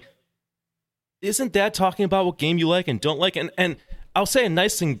shows, right? Like, isn't that talking about what game you like and don't like? And I'll say a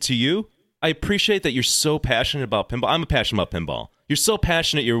nice thing to you. I appreciate that you're so passionate about pinball. I'm passionate about pinball. You're so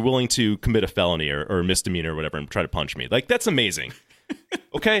passionate you're willing to commit a felony or a misdemeanor or whatever and try to punch me. Like, that's amazing.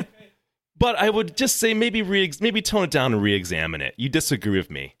 Okay? But I would just say maybe tone it down and re-examine it. You disagree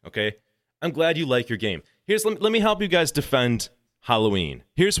with me, okay? I'm glad you like your game. Let me help you guys defend Halloween.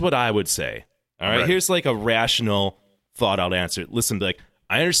 Here's what I would say. All right? Here's like a rational, thought-out answer. Listen, like,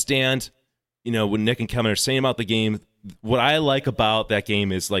 I understand, what Nick and Kevin are saying about the game. What I like about that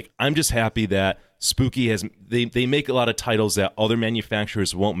game is, like, I'm just happy that Spooky they make a lot of titles that other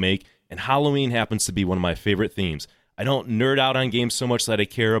manufacturers won't make, and Halloween happens to be one of my favorite themes. I don't nerd out on games so much that I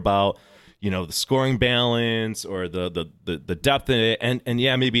care about, the scoring balance or the depth in it, and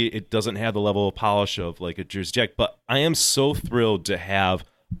yeah, maybe it doesn't have the level of polish of like a Jersey Jack, but I am so thrilled to have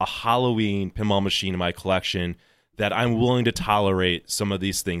a Halloween pinball machine in my collection that I'm willing to tolerate some of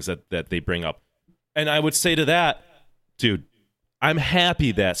these things that they bring up. And I would say to that, dude, I'm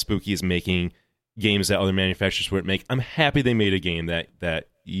happy that Spooky is making games that other manufacturers wouldn't make. I'm happy they made a game that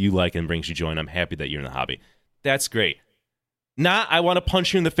you like and brings you joy, and I'm happy that you're in the hobby. That's great. Not, I want to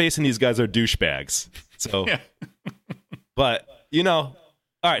punch you in the face and these guys are douchebags. So, yeah. But, all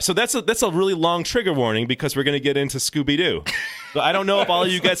right, so that's a really long trigger warning because we're going to get into Scooby-Doo. So I don't know if all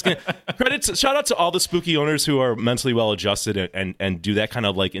of you guys can... Shout out to all the Spooky owners who are mentally well-adjusted and do that kind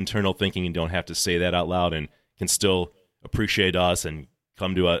of like internal thinking and don't have to say that out loud and can still appreciate us and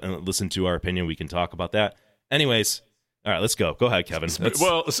come to and listen to our opinion. We can talk about that. Anyways, all right, let's go. Go ahead, Kevin. Let's-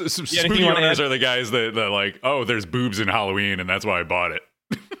 Well, anything spooky you wanna owners add? are the guys that like, oh, there's boobs in Halloween, and that's why I bought it.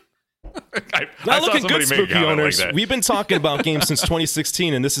 I Not saw looking somebody good, make a spooky comment owners. like that. We've been talking about games since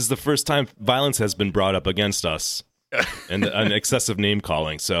 2016, and this is the first time violence has been brought up against us and excessive name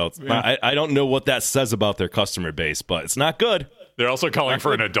calling. So it's not- I don't know what that says about their customer base, but it's not good. They're also calling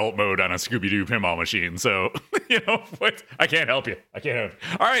for an adult mode on a Scooby-Doo pinball machine. So, what? I can't help you. I can't help you.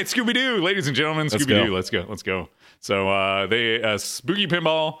 All right, Scooby-Doo, ladies and gentlemen, Let's Scooby-Doo, go. let's go. So, they Spooky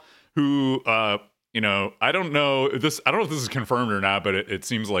Pinball, who, I don't know if this is confirmed or not, but it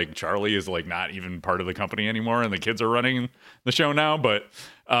seems like Charlie is like not even part of the company anymore, and the kids are running the show now. But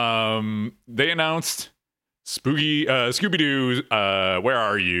they announced Scooby-Doo, Where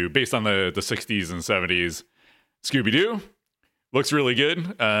Are You? Based on the 60s and 70s Scooby-Doo. Looks really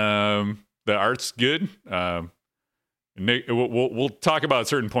good. The art's good. Nick, we'll talk about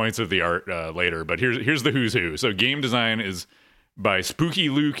certain points of the art later, but here's the who's who. So game design is by Spooky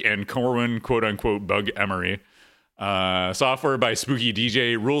Luke and Corwin, quote unquote, Bug Emery. Software by Spooky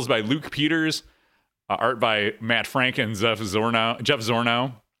DJ. Rules by Luke Peters. Art by Matt Frank and Jeff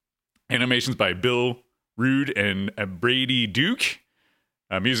Zornow. Animations by Bill Rude and Brady Duke.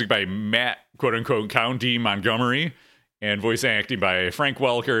 Music by Matt, quote unquote, Count D. Montgomery. And voice acting by Frank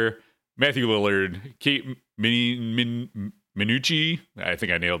Welker, Matthew Lillard, Kate Minucci, I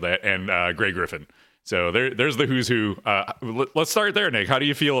think I nailed that, and Greg Griffin. So there's the who's who. Let's start there, Nick. How do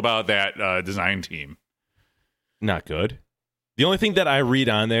you feel about that design team? Not good. The only thing that I read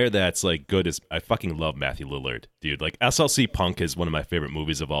on there that's like good is I fucking love Matthew Lillard, dude. Like SLC Punk is one of my favorite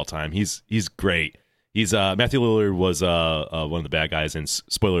movies of all time. He's great. He's Matthew Lillard was one of the bad guys in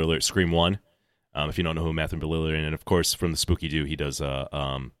spoiler alert Scream 1. If you don't know who Matthew Lillard is, and of course from the Spooky Doo, he does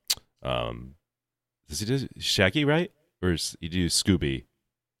does he do Shaggy, right? Or he do Scooby?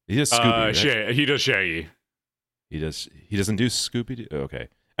 He does Scooby. Right? He does Shaggy. He doesn't do Scooby Doo. Okay.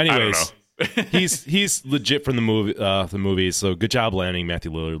 I don't Anyways, know. he's legit from the movies. So good job landing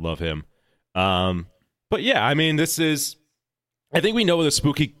Matthew Lillard. Love him. But yeah, I mean, I think we know the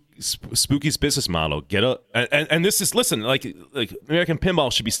Spooky's business model. And this is, listen, like American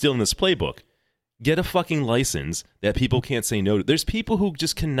Pinball should be still in this playbook. Get a fucking license that people can't say no to. There's people who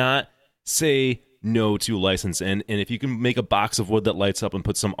just cannot say no to a license, and if you can make a box of wood that lights up and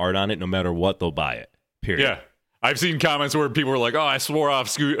put some art on it, no matter what, they'll buy it. Period. Yeah. I've seen comments where people were like, "Oh, I swore off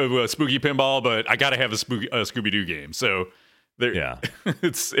Spooky Pinball, but I got to have a Scooby-Doo game." So, Yeah.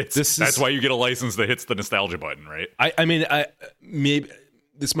 that's why you get a license that hits the nostalgia button, right? I mean, maybe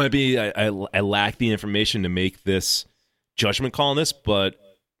this might be I lack the information to make this judgment call on this, but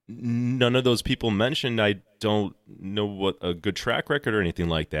none of those people mentioned. I don't know what a good track record or anything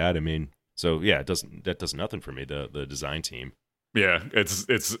like that. I mean, so yeah, that does nothing for me. The design team. Yeah,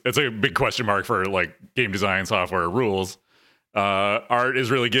 it's a big question mark for like game design software rules. Art is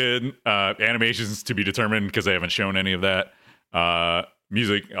really good. Animations to be determined because they haven't shown any of that.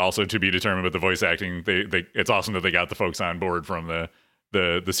 Music also to be determined, but the voice acting, it's awesome that they got the folks on board from the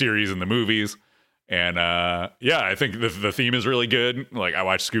series and the movies. And yeah, I think the theme is really good. Like I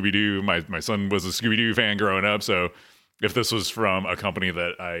watched Scooby-Doo. My son was a Scooby-Doo fan growing up, so if this was from a company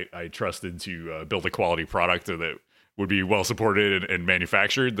that I trusted to build a quality product that would be well supported and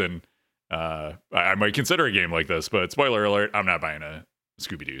manufactured, then I might consider a game like this. But spoiler alert, I'm not buying a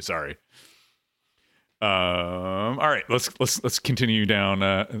Scooby-Doo. Sorry. All right, let's continue down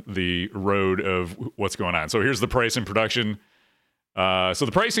the road of what's going on. So here's the price and production. So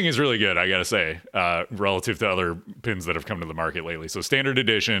the pricing is really good, I gotta say, relative to other pins that have come to the market lately. So standard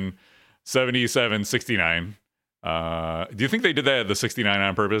edition, $77.69. Do you think they did that at the 69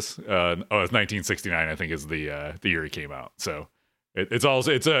 on purpose? It's 1969, I think, is the year it came out. So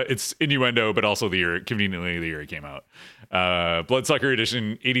it's innuendo, but also conveniently the year it came out. Bloodsucker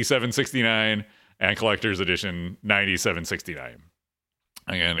edition, $87.69, and collector's edition, $97.69.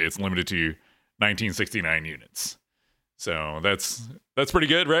 Again, it's limited to 1969 units. So that's pretty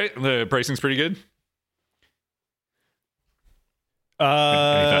good, right? The pricing's pretty good.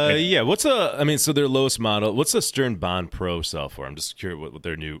 Yeah. So their lowest model. What's the Stern Bond Pro sell for? I'm just curious what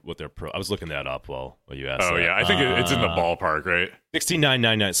their Pro. I was looking that up while you asked. Oh that. yeah, I think it's in the ballpark, right?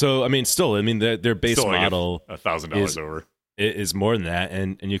 $16,999. So I mean, still, their base Still like model $1,000 over. It is more than that,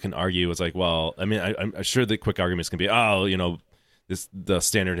 and you can argue it's like, well, I mean, I'm sure the quick arguments can be, the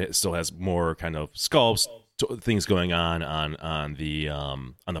standard still has more kind of sculpts, things going on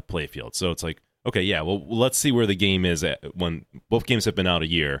the play field. So it's like, okay, yeah, well, let's see where the game is at when both games have been out a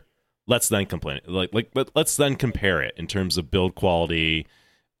year. Let's then let's then compare it in terms of build quality,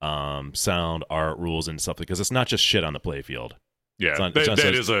 sound, art, rules, and stuff, because it's not just shit on the play field. Yeah, It's not that just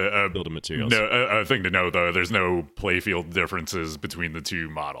is a building materials. a thing to know, though. There's no playfield differences between the two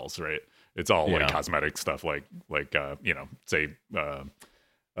models, right? It's all like Yeah. cosmetic stuff, like say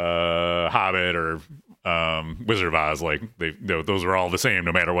Hobbit or Wizard of Oz. Like those are all the same,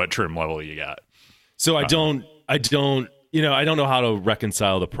 no matter what trim level you got. So I don't, I don't know how to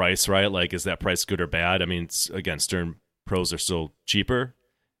reconcile the price, right? Like, is that price good or bad? I mean, again, Stern Pros are still cheaper.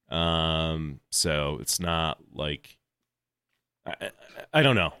 So it's not like, I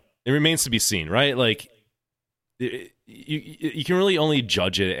don't know. It remains to be seen, right? Like, you can really only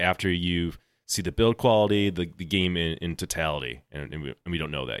judge it after you see the build quality, the game in totality, and we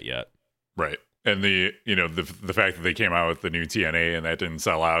don't know that yet. Right. And the fact that they came out with the new TNA and that didn't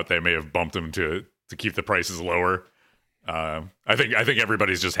sell out, they may have bumped them to keep the prices lower. I think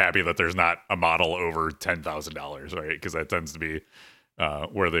everybody's just happy that there's not a model over $10,000, right? Because that tends to be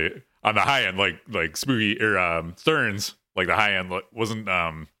where on the high end, like Spooky or Stearns, like the high end wasn't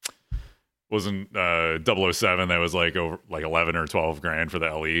 007. That was like over like 11 or 12 grand for the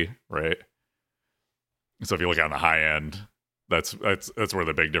LE, right? So if you look on the high end, that's where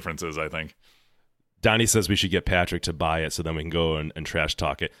the big difference is, I think. Donnie says we should get Patrick to buy it so then we can go and trash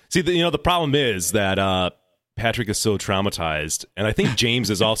talk it. See, the problem is that Patrick is so traumatized, and I think James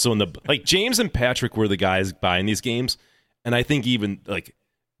is also James and Patrick were the guys buying these games, and I think even like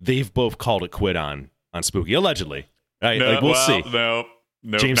they've both called it quit on Spooky, allegedly. Right? No, we'll see. No,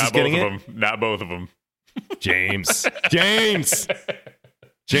 James not is both getting of it? them. Not both of them. James,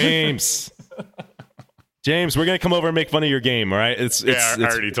 we're gonna come over and make fun of your game. All right? I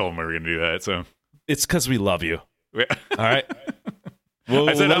already told him we were gonna do that. So it's because we love you. yeah. All right. Well,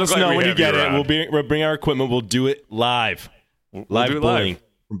 I said let I'm us glad know we when you have get you it. around. We'll bring our equipment. We'll do it live. We'll Live do it bullying live.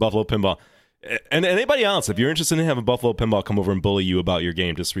 from Buffalo Pinball. And anybody else, if you're interested in having Buffalo Pinball come over and bully you about your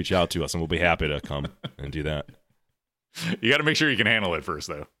game, just reach out to us and we'll be happy to come and do that. You got to make sure you can handle it first,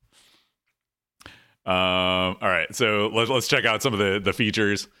 though. All right, so let's check out some of the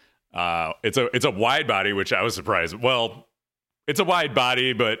features. It's a wide body, which I was surprised. Well, it's a wide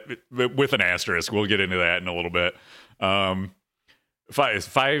body, but with an asterisk. We'll get into that in a little bit.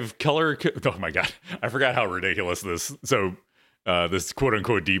 Five color. Oh my god, I forgot how ridiculous this. So this quote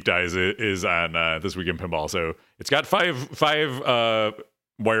unquote deep dive is on This Week in Pinball. So it's got five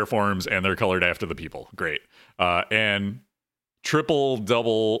wireforms and they're colored after the people. Great. And triple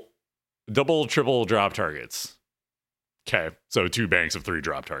drop targets. Okay, so 2 banks of 3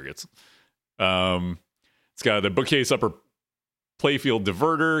 drop targets. It's got a bookcase upper playfield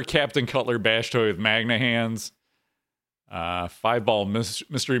diverter, Captain Cutler bash toy with Magna hands, 5-ball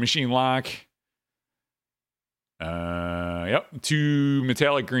mystery machine lock. 2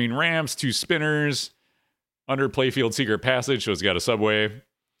 metallic green ramps, 2 spinners, under playfield secret passage. So it's got a subway,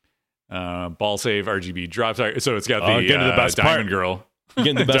 ball save, RGB drop target. So it's got the, get to the best Diamond part. Girl. You're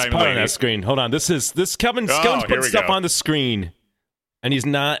getting the best Diamond part on Lady. that screen. Hold on. Kevin's here putting we stuff go. on the screen. And he's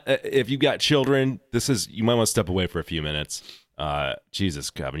not, if you've got children, you might want to step away for a few minutes. Jesus,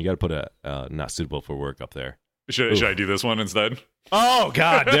 Kevin, you got to put a not suitable for work up there. Should I do this one instead? Oh,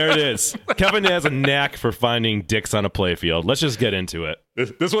 God, there it is. Kevin has a knack for finding dicks on a playfield. Let's just get into it.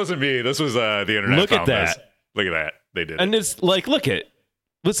 This wasn't me. This was the internet. Look at found this. that. Look at that. They did And it. it's like,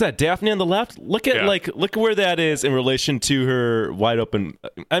 what's that, Daphne on the left? Look at look where that is in relation to her wide open.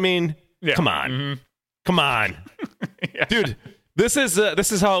 I mean, Yeah. come on. Mhm. Come on. Yeah. Dude, this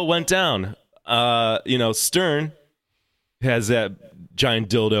is how it went down. Stern has that giant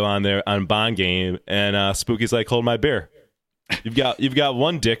dildo on there on Bond game, and Spooky's like, hold my beer. You've got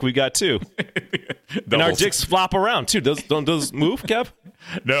 1 dick, we got 2. And our Doubles. dicks flop around too. Don't those move, Kev?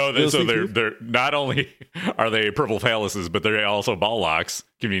 No, Those so things they're not only are they purple phalluses, but they're also ball locks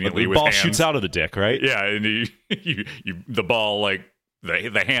conveniently The with ball hands. shoots out of the dick, right? Yeah, and you the ball like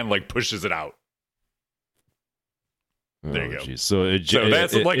the hand like pushes it out. There you go. Geez. So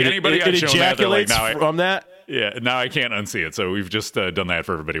that's like anybody I've it shown that, they're like, ejaculates now I- from that. Yeah, now I can't unsee it. So we've just done that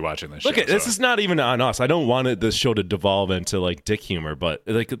for everybody watching this Look show. at this so. is not even on us. I don't want this show to devolve into like dick humor, but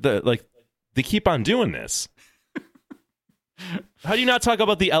they keep on doing this. How do you not talk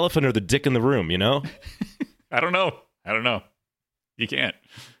about the elephant or the dick in the room? You know, I don't know. You can't.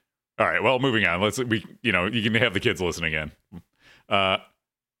 All right. Well, moving on. You can have the kids listening in.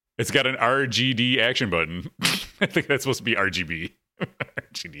 It's got an RGD action button. I think that's supposed to be RGB.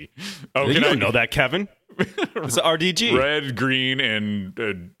 RGD. Oh, you don't know that, Kevin. It's a RDG. Red, green,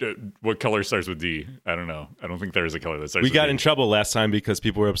 and what color starts with D? I don't know. I don't think there's a color that starts We with got D. in trouble last time because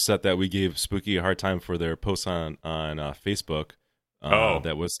people were upset that we gave Spooky a hard time for their posts on Facebook.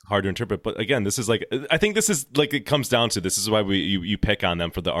 That was hard to interpret. But again, this is like, I think this is like, it comes down to, this is why you pick on them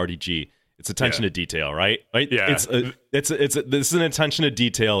for the RDG. It's attention to detail, right? Right? Yeah. This is an attention to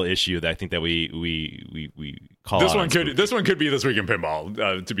detail issue that I think that we call This out one on could Spooky. this one could be This Week in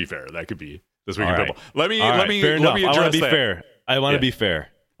Pinball. To be fair, that could be This Week All in right. Pinball. Let me All right, fair enough. let me I want address to be that. fair. I want to Yeah. be fair.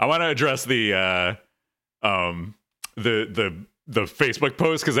 I want to address the Facebook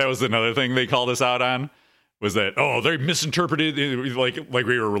post, because that was another thing they called us out on, was that they misinterpreted, like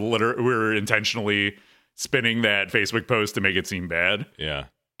we were intentionally spinning that Facebook post to make it seem bad. Yeah.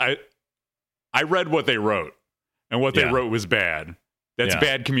 I read what they wrote, and what they Yeah. wrote was bad. That's Yeah.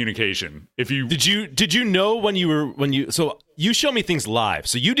 bad communication. If you Did you know so you show me things live,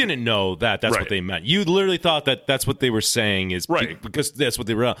 so you didn't know that's Right. what they meant. You literally thought that's what they were saying is Right. because that's what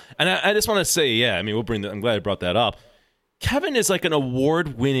they were. And I just want to say, yeah, I mean, I'm glad I brought that up. Kevin is like an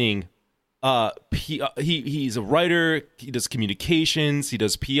award-winning he's a writer, he does communications, he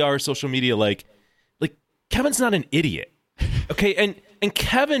does PR, social media, like Kevin's not an idiot. Okay, and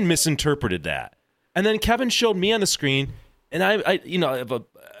Kevin misinterpreted that. And then Kevin showed me on the screen, and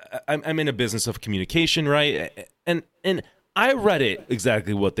I'm in a business of communication, right? And I read it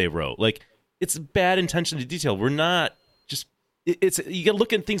exactly what they wrote. Like, it's bad intention to detail. We're not just it's you got to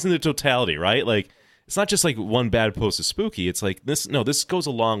look at things in the totality, right? Like, it's not just like one bad post is spooky. It's like this goes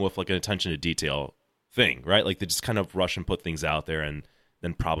along with like an attention to detail thing, right? Like, they just kind of rush and put things out there, and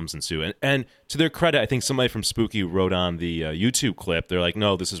then problems ensue. And to their credit, I think somebody from Spooky wrote on the YouTube clip, they're like,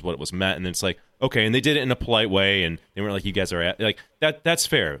 no, this is what it was meant. And then it's like, okay, and they did it in a polite way, and they weren't like, you guys are like that's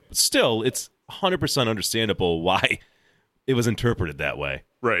fair. But still, it's 100% understandable why it was interpreted that way.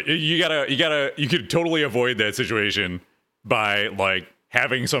 Right. You could totally avoid that situation by like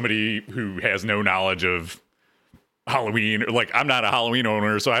having somebody who has no knowledge of Halloween. Like, I'm not a Halloween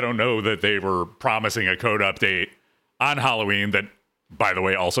owner, so I don't know that they were promising a code update on Halloween that, by the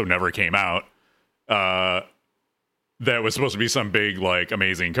way, also never came out. That was supposed to be some big, like,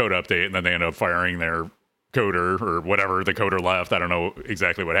 amazing code update, and then they ended up firing their coder or whatever. The coder left. I don't know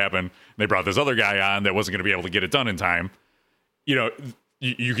exactly what happened. They brought this other guy on that wasn't going to be able to get it done in time. You know,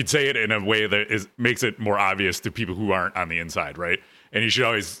 you could say it in a way that makes it more obvious to people who aren't on the inside, right? And you should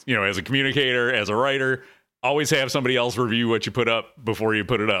always, as a communicator, as a writer, always have somebody else review what you put up before you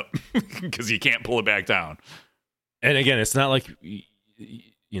put it up, because you can't pull it back down. And again, it's not like we're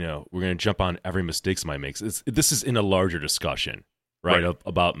going to jump on every mistake somebody makes. This is in a larger discussion, right?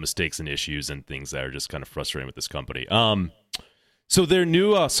 About mistakes and issues and things that are just kind of frustrating with this company. So their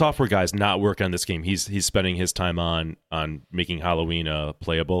new software guy's not working on this game. He's spending his time on making Halloween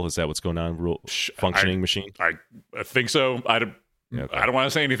playable. Is that what's going on? Functioning machine? I think so. I don't want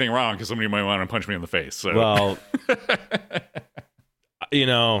to say anything wrong, because somebody might want to punch me in the face. So. Well,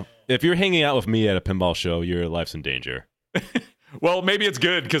 if you're hanging out with me at a pinball show, your life's in danger. Well, maybe it's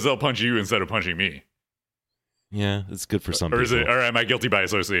good because they'll punch you instead of punching me. Yeah, it's good for some or people. Or am I guilty by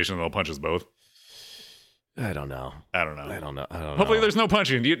association? They'll punch us both. I don't know. Hopefully, there's no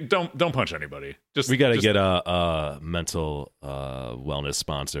punching. Don't punch anybody. We got to get a mental wellness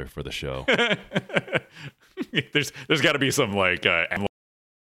sponsor for the show. There's got to be some like.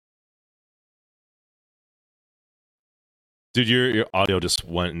 Dude, your audio just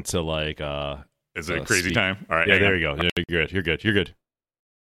went into like. Is it a crazy time? All right. Yeah, there you go. You're good. You're good.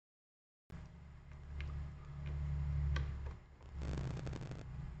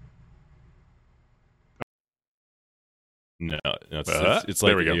 No, it's like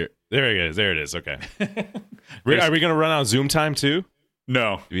there we go. There it is. Okay. Are we going to run out of Zoom time too?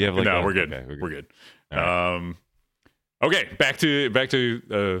 No. Do we have we're good. Okay, we're good. Right. Okay, back to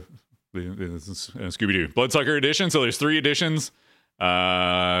the Scooby-Doo Bloodsucker edition. So there's 3 editions.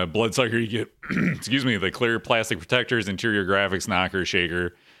 Bloodsucker, you get the clear plastic protectors, interior graphics, knocker,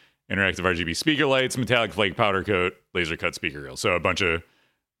 shaker, interactive RGB speaker lights, metallic flake powder coat, laser cut speaker grill. So a bunch of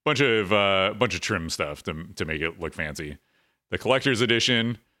trim stuff to make it look fancy. The collector's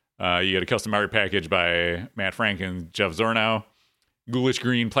edition, you get a custom art package by Matt Frank and Jeff Zornow. Ghoulish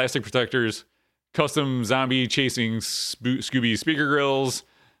green plastic protectors, custom zombie chasing Scooby speaker grills,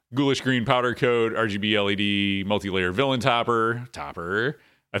 ghoulish green powder coat, RGB LED multi-layer villain topper.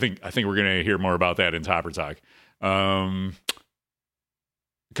 I think we're gonna hear more about that in Topper Talk.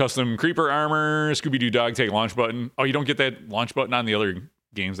 Custom creeper armor, Scooby-Doo dog tag launch button. Oh, you don't get that launch button on the other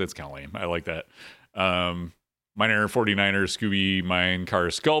games? That's kind of lame. I like that. Minor 49er Scooby Mine car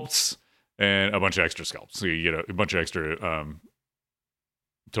sculpts, and a bunch of extra sculpts. So you get a bunch of extra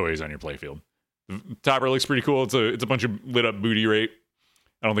toys on your playfield. The topper looks pretty cool. It's a bunch of lit up booty rape.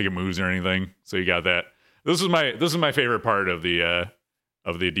 I don't think it moves or anything. So you got that. This is my favorite part of the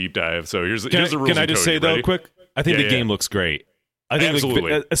deep dive. So here's the rules. Can I just say though, quick? I think the game looks great. I think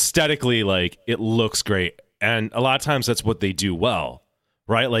absolutely aesthetically, like, it looks great, and a lot of times that's what they do well,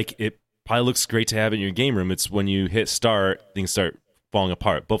 right? Like, it probably looks great to have in your game room. It's when you hit start, things start falling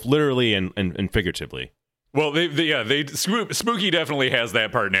apart, both literally and figuratively. Well, Spooky definitely has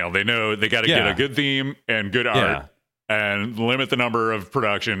that part nailed. They know they got to get a good theme and good art and limit the number of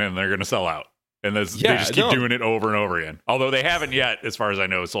production, and they're going to sell out. And they just keep doing it over and over again. Although they haven't yet, as far as I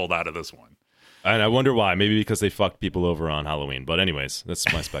know, sold out of this one. And I wonder why. Maybe because they fucked people over on Halloween. But anyways,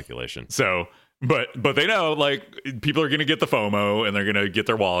 that's my speculation. So, but they know, like, people are going to get the FOMO, and they're going to get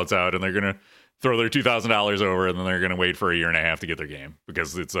their wallets out, and they're going to throw their $2,000 over, and then they're going to wait for a year and a half to get their game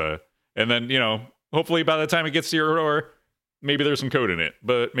because it's and then, you know, hopefully by the time it gets to your door, maybe there's some code in it,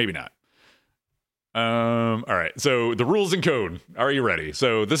 but maybe not. All right. So the rules and code. Are you ready?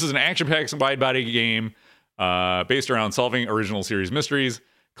 So this is an action-packed wide-body game based around solving original series mysteries,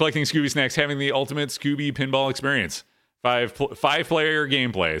 collecting Scooby snacks, having the ultimate Scooby pinball experience. Five-player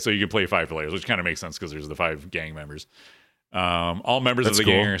gameplay, so you can play 5 players, which kind of makes sense because there's the 5 gang members. All members of the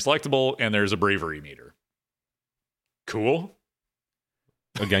gang are selectable, and there's a bravery meter. Cool.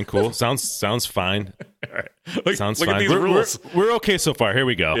 Again, cool. Sounds fine. All right. Sounds look fine. At these rules. We're okay so far. Here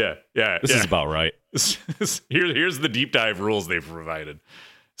we go. Yeah. This is about right. Here's the deep dive rules they've provided.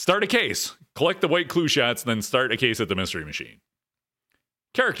 Start a case. Collect the white clue shots, then start a case at the mystery machine.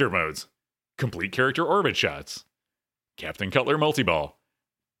 Character modes. Complete character orbit shots. Captain Cutler multi-ball.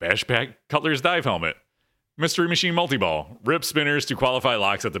 Bashback Cutler's dive helmet. Mystery machine multi-ball. Rip spinners to qualify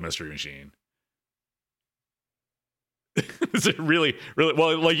locks at the mystery machine. Is it really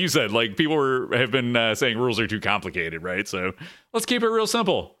well, like you said, like people have been saying rules are too complicated, right? So let's keep it real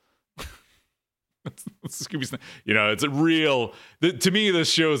simple. Scooby, you know, it's a real to me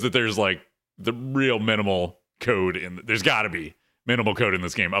this shows that there's like the real minimal code there's got to be minimal code in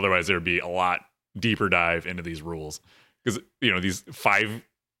this game, otherwise there'd be a lot deeper dive into these rules, because you know these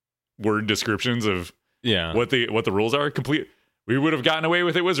 5-word descriptions of what the rules are. Complete, we would have gotten away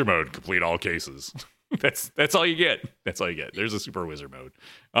with it. Wizard mode, complete all cases. That's all you get. That's all you get. There's a super wizard mode.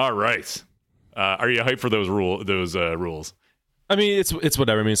 All right. Are you hyped for those rules? I mean, it's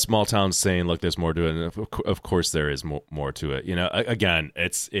whatever. I mean, small towns saying, "Look, there's more to it." And of course, there is more to it. You know, again,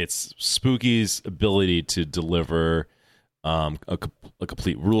 it's Spooky's ability to deliver a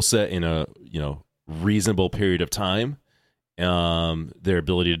complete rule set in a reasonable period of time. Their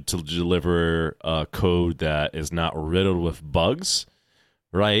ability to deliver a code that is not riddled with bugs.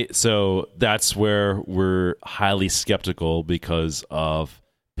 Right, so that's where we're highly skeptical because of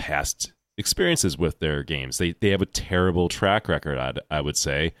past experiences with their games. They have a terrible track record, I would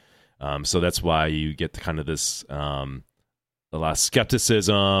say. So that's why you get kind of this a lot of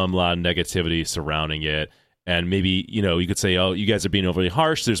skepticism, a lot of negativity surrounding it, and maybe you could say, "Oh, you guys are being overly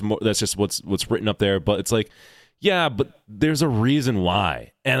harsh." There's more. That's just what's written up there. But it's like, yeah, but there's a reason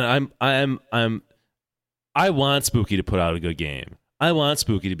why, and I want Spooky to put out a good game. I want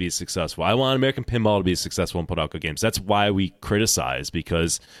Spooky to be successful. I want American Pinball to be successful and put out good games. That's why we criticize,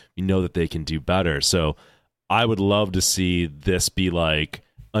 because we know that they can do better. So I would love to see this be like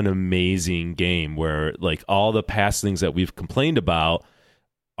an amazing game where like all the past things that we've complained about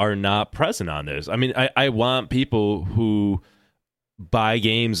are not present on this. I mean, I want people who buy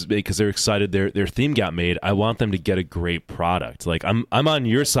games because they're excited their theme got made. I want them to get a great product. Like I'm on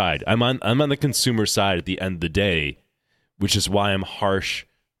your side. I'm on the consumer side at the end of the day, which is why I'm harsh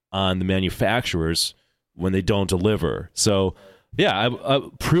on the manufacturers when they don't deliver. So, yeah, I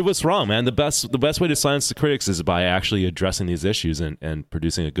prove us wrong, man. The best way to silence the critics is by actually addressing these issues and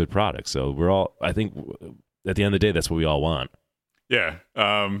producing a good product. So I think at the end of the day, that's what we all want. Yeah.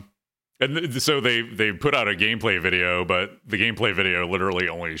 So they put out a gameplay video, but the gameplay video literally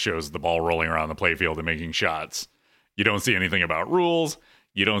only shows the ball rolling around the playfield and making shots. You don't see anything about rules.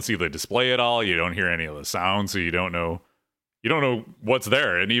 You don't see the display at all. You don't hear any of the sound, so you don't know what's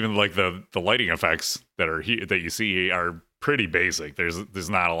there. And even like the lighting effects that you see are pretty basic. There's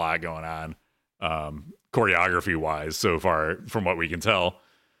not a lot going on choreography wise so far from what we can tell.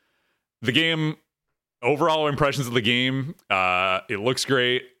 The game, overall impressions of the game, it looks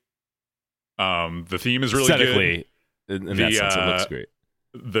great. The theme is really aesthetically good. In that sense, it looks great.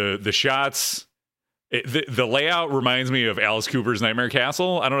 The shots, the layout reminds me of Alice Cooper's Nightmare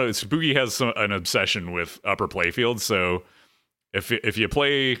Castle. I don't know. Spooky has an obsession with upper playfield, so if you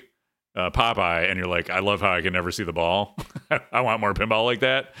play Popeye and you're like, I love how I can never see the ball. I want more pinball like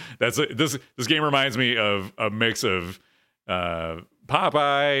that. This game reminds me of a mix of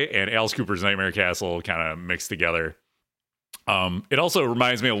Popeye and Alice Cooper's Nightmare Castle kind of mixed together. It also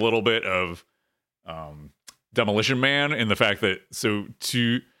reminds me a little bit of Demolition Man in the fact that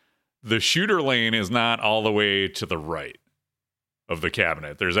the shooter lane is not all the way to the right of the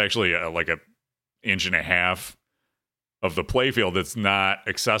cabinet. There's actually like a inch and a half of the playfield that's not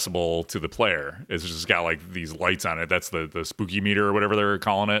accessible to the player. It's just got like these lights on it. That's the spooky meter or whatever they were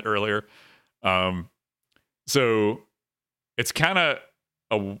calling it earlier. So it's kind of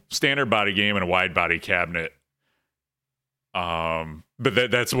a standard body game and a wide body cabinet.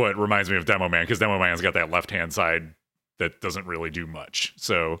 But that's what reminds me of Demo Man, because Demo Man's got that left hand side that doesn't really do much.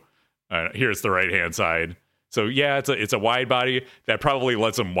 So here's the right hand side. So yeah, it's a wide body that probably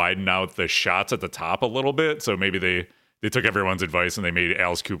lets them widen out the shots at the top a little bit. So maybe they took everyone's advice and they made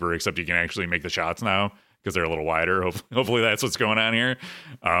Alice Cooper, except you can actually make the shots now because they're a little wider. Hopefully that's what's going on here.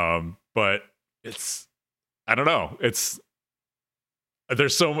 But I don't know.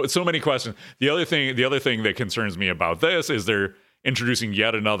 There's so many questions. The other thing that concerns me about this is they're introducing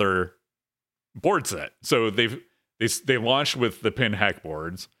yet another board set. So they launched with the Pinheck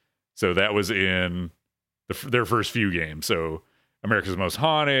boards. So that was in their first few games. So America's Most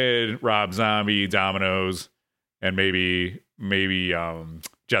Haunted, Rob Zombie, Dominoes, and maybe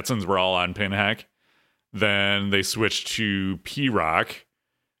Jetsons were all on Pinheck. Then they switched to P-Rock,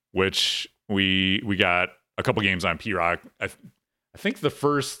 which we got a couple games on P-Rock. I think the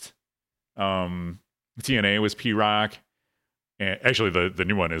first TNA was P-Rock. And actually, the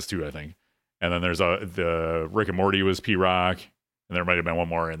new one is too, I think. And then there's the Rick and Morty was P-Rock, and there might have been one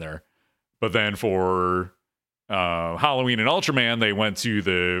more in there. But then for Halloween and Ultraman, they went to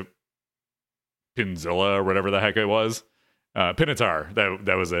the Pinzilla or whatever the heck it was. Pinatar,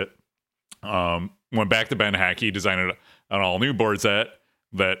 that was it. Went back to Ben Hackey, designed an all new board set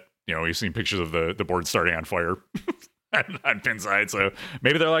that, we've seen pictures of the board starting on fire on Pinside. So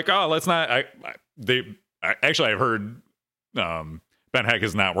maybe they're like, oh, let's not. I've heard Ben Heck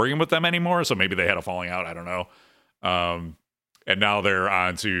is not working with them anymore, so maybe they had a falling out. I don't know. And now they're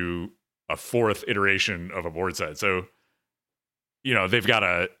on to a fourth iteration of a board set. So, they've got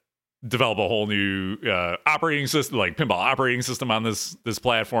to develop a whole new operating system, like pinball operating system on this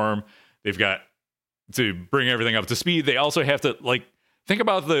platform. They've got to bring everything up to speed. They also have to think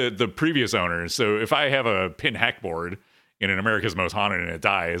about the previous owners. So if I have a Pinheck board in an America's Most Haunted and it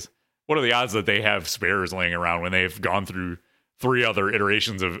dies, what are the odds that they have spares laying around when they've gone through 3 other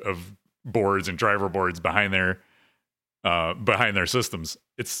iterations of boards and driver boards behind their systems?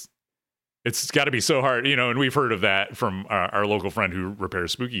 It's got to be so hard, and we've heard of that from our local friend who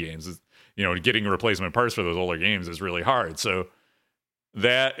repairs spooky games. Getting replacement parts for those older games is really hard. So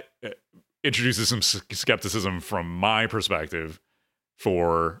that introduces some skepticism from my perspective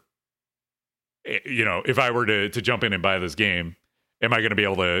for, if I were to jump in and buy this game, am I going to be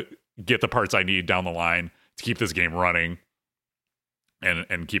able to get the parts I need down the line to keep this game running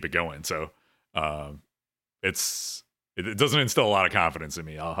and keep it going? So it doesn't instill a lot of confidence in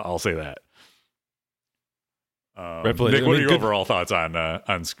me. I'll say that. Nick, what are your overall thoughts on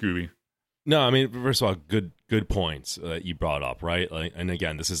Scooby? No, I mean, first of all, good points that you brought up, right? And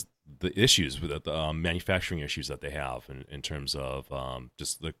again, this is the issues with the manufacturing issues that they have in terms of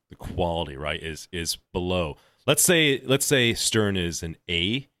just the quality, right? Is below. Let's say Stern is an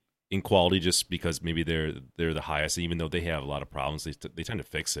A in quality, just because maybe they're the highest, even though they have a lot of problems. They tend to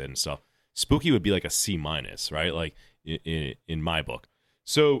fix it and stuff. Spooky would be like a C-, right? Like in my book.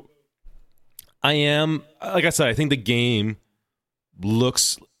 So I am, like I said, I think the game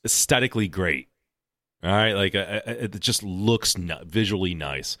looks aesthetically great. All right, like it just looks visually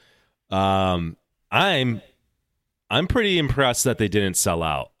nice. I'm pretty impressed that they didn't sell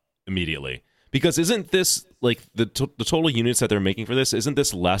out immediately, because isn't this like the total units that they're making for this? Isn't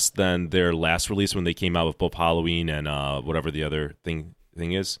this less than their last release when they came out with both Halloween and whatever the other thing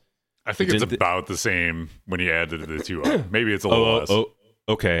is? I think it's about the same when you add the two up. Maybe it's a little less. Oh,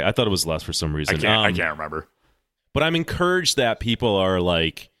 okay. I thought it was less for some reason. I can't remember. But I'm encouraged that people are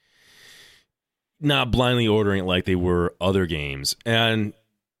like not blindly ordering it like they were other games. And,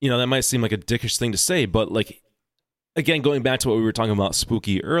 that might seem like a dickish thing to say, but like, again, going back to what we were talking about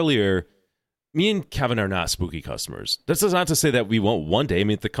Spooky earlier, me and Kevin are not Spooky customers. This is not to say that we won't one day. I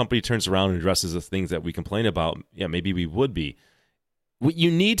mean, if the company turns around and addresses the things that we complain about, yeah, maybe we would be. What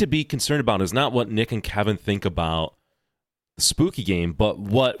you need to be concerned about is not what Nick and Kevin think about the Spooky game, but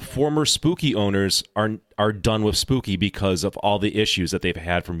what former Spooky owners are done with Spooky because of all the issues that they've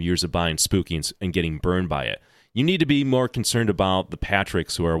had from years of buying Spooky and getting burned by it. You need to be more concerned about the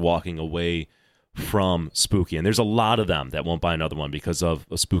Patricks who are walking away from Spooky, and there's a lot of them that won't buy another one because of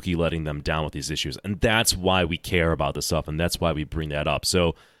Spooky letting them down with these issues, and that's why we care about this stuff, and that's why we bring that up.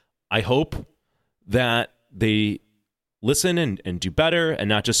 So I hope that they listen and do better and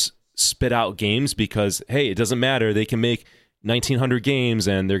not just spit out games because, hey, it doesn't matter. They can make 1,900 games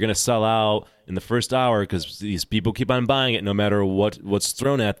and they're going to sell out in the first hour because these people keep on buying it no matter what's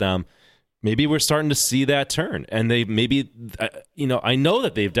thrown at them. maybe we're starting to see that turn, and they maybe, I know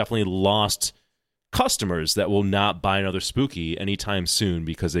that they've definitely lost customers that will not buy another Spooky anytime soon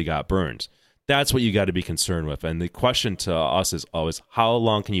because they got burned. That's what you got to be concerned with. And the question to us is always, how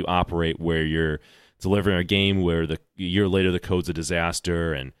long can you operate where you're delivering a game where a year later the code's a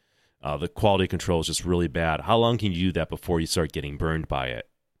disaster and the quality control is just really bad? How long can you do that before you start getting burned by it?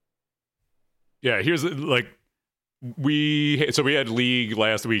 Yeah, here's we had League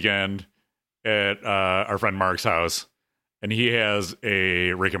last weekend at our friend Mark's house, and he has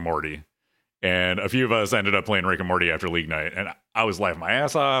a Rick and Morty. And a few of us ended up playing Rick and Morty after League night, and I was laughing my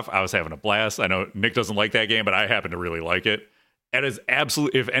ass off. I was having a blast. I know Nick doesn't like that game, but I happen to really like it. It is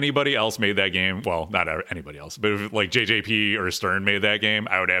absolutely, if anybody else made that game, well, not anybody else, but if like JJP or Stern made that game,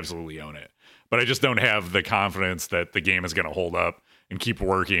 I would absolutely own it. But I just don't have the confidence that the game is going to hold up and keep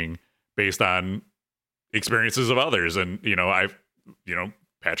working based on experiences of others. And,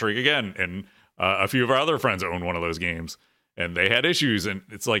 Patrick again, and a few of our other friends own one of those games, and they had issues. And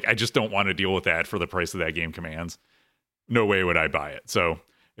it's like, I just don't want to deal with that for the price of that game commands. No way would I buy it. So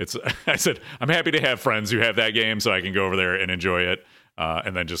I said, I'm happy to have friends who have that game so I can go over there and enjoy it,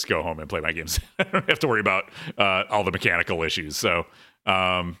 and then just go home and play my games. I don't have to worry about all the mechanical issues. So,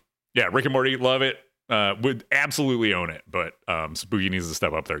 Rick and Morty, love it. Would absolutely own it, but Spooky needs to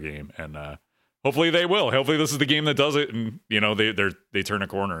step up their game, and hopefully they will. Hopefully this is the game that does it, and they turn a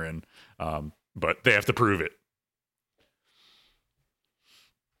corner, and but they have to prove it.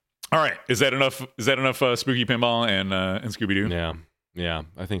 All right, is that enough? Spooky Pinball and Scooby Doo? Yeah,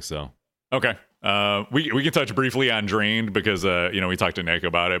 I think so. Okay. We can touch briefly on Drained because we talked to Nick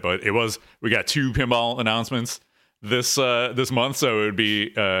about it, but we got 2 pinball announcements this month, so it would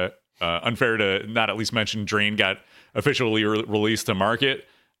be unfair to not at least mention Drained got officially released to market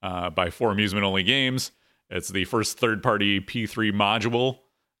by 4 Amusement Only Games. It's the first third-party P3 module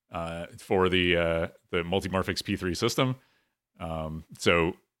for the Multimorphics P3 system.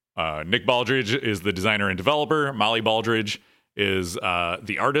 So Nick Baldridge is the designer and developer. Molly Baldridge is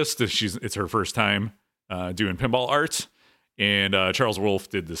the artist. It's her first time doing pinball art, and Charles Wolfe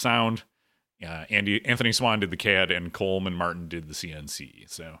did the sound. Anthony Swan did the CAD, and Coleman Martin did the CNC.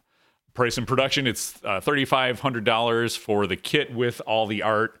 So, price and production, it's $3,500 for the kit with all the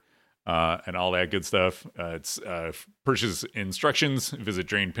art and all that good stuff. It's purchase instructions. Visit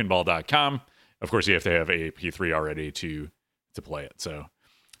drainedpinball.com. Of course, you have to have a P3 already to play it. So,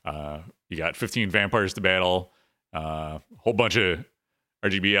 you got 15 vampires to battle. Whole bunch of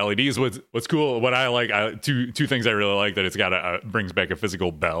RGB LEDs. What's cool, what I like, two things I really like, that it's got brings back a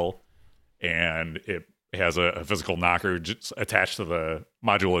physical bell, and it has a physical knocker just attached to the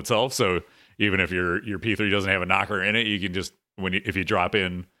module itself. So even if your P3 doesn't have a knocker in it, you can just if you drop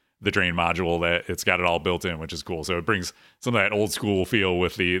in the Drain module, that it's got it all built in, which is cool. So it brings some of that old school feel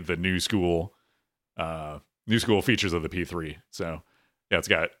with the new school features of the P3. So yeah, it's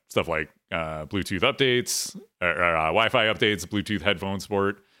got stuff like Bluetooth updates, Wi-Fi updates, Bluetooth headphone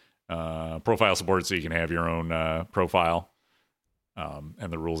support, profile support, so you can have your own profile,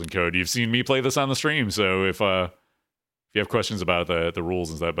 and the rules and code. You've seen me play this on the stream, so if you have questions about the rules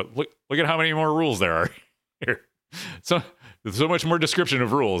and stuff, but look at how many more rules there are here. So much more description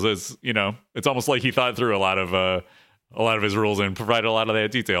of rules. It's almost like he thought through a lot of his rules and provided a lot of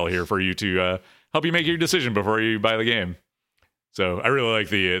that detail here for you to help you make your decision before you buy the game. So I really like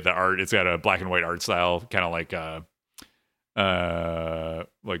the art. It's got a black and white art style, kind of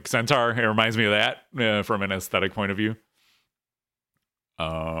like Centaur. It reminds me of that from an aesthetic point of view.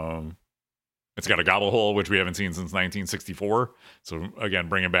 It's got a gobble hole, which we haven't seen since 1964. So again,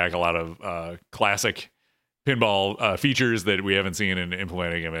 bringing back a lot of classic pinball features that we haven't seen, and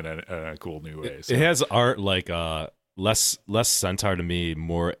implementing them in a cool new way. So. It has art like less Centaur to me,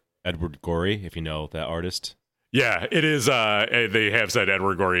 more Edward Gorey, if you know that artist. Yeah, it is. They have said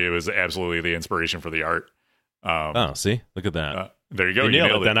Edward Gorey was absolutely the inspiration for the art. See? Look at that. There you go. You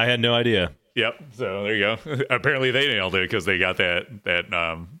nailed it. Then I had no idea. Yep. So there you go. Apparently they nailed it because they got that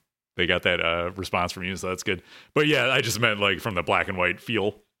response from you. So that's good. But yeah, I just meant like from the black and white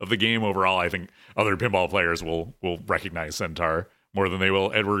feel of the game overall. I think other pinball players will recognize Centaur more than they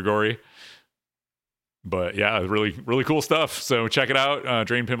will Edward Gorey. But yeah, really, really cool stuff. So check it out,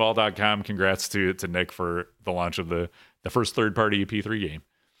 drainpinball.com. Congrats to Nick for the launch of the first third-party P3 game.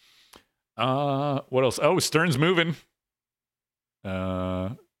 What else? Oh, Stern's moving.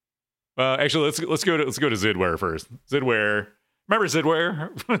 Actually, let's go to Zidware first. Zidware, remember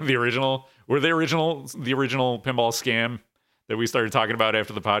Zidware, the original? Were they the original pinball scam that we started talking about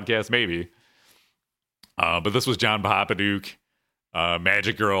after the podcast? Maybe. But this was John Papaduke.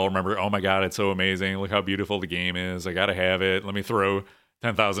 Magic Girl, remember? Oh my God, it's so amazing! Look how beautiful the game is. I gotta have it. Let me throw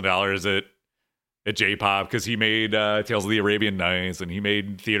 $10,000 at J-Pop because he made Tales of the Arabian Nights, and he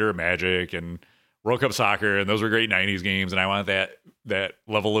made Theater of Magic and World Cup Soccer, and those were great 90s games, and I want that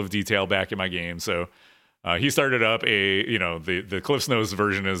level of detail back in my game. So he started up the Cliff Snows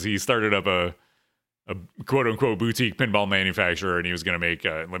version is he started up a quote-unquote boutique pinball manufacturer, and he was going to make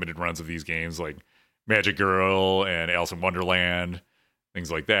limited runs of these games like Magic Girl and Alice in Wonderland,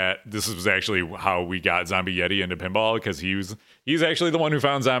 things like that. This was actually how we got Zombie Yeti into pinball, because he's actually the one who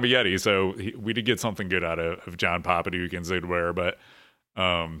found Zombie Yeti, so we did get something good out of John Papaduke and Sid Ware. But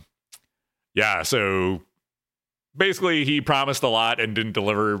yeah, so basically he promised a lot and didn't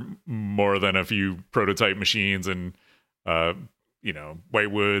deliver more than a few prototype machines and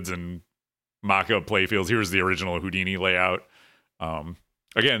Whitewoods and mock-up playfields. Here's the original Houdini layout.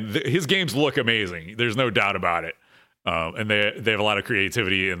 Again, his games look amazing. There's no doubt about it. And they have a lot of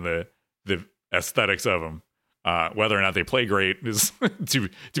creativity in the aesthetics of them. Whether or not they play great is to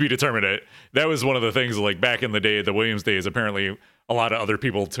be determined. That was one of the things, like back in the day, the Williams days, apparently a lot of other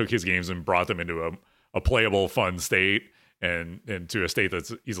people took his games and brought them into a playable, fun state and to a state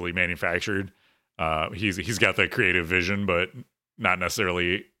that's easily manufactured. He's got the creative vision, but not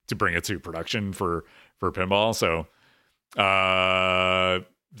necessarily to bring it to production for pinball. So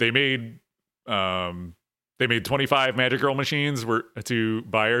they made 25 Magic Girl machines to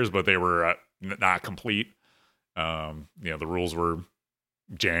buyers, but they were not complete. The rules were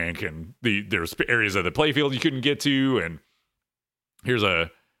jank, and there's areas of the playfield you couldn't get to. And here's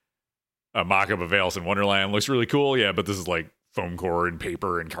a mock-up of Alice in Wonderland. Looks really cool, yeah, but this is like foam core and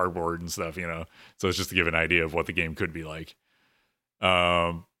paper and cardboard and stuff, So it's just to give an idea of what the game could be like.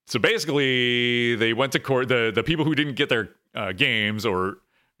 So basically, they went to court. The people who didn't get their games or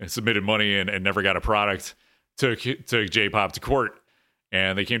submitted money and never got a product took J-Pop to court,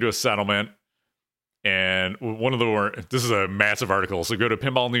 and they came to a settlement. And this is a massive article, so go to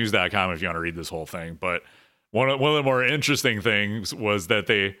pinballnews.com if you want to read this whole thing. But one of the more interesting things was that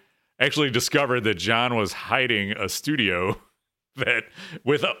they actually discovered that John was hiding a studio that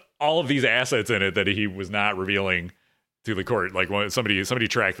with all of these assets in it that he was not revealing to the court. Like when somebody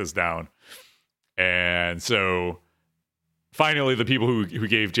tracked this down, and so finally the people who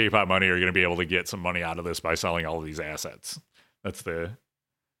gave J-Pop money are going to be able to get some money out of this by selling all of these assets. That's the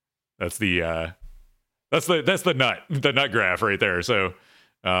nut graph right there. So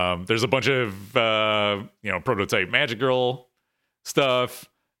there's a bunch of prototype Magic Girl stuff.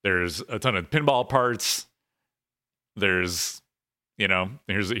 There's a ton of pinball parts. There's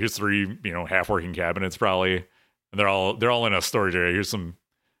here's three half working cabinets probably, and they're all in a storage area. Here's some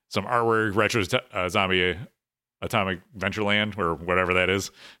artwork, retro zombie Atomic Ventureland or whatever that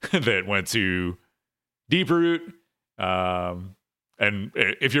is that went to Deeproot. And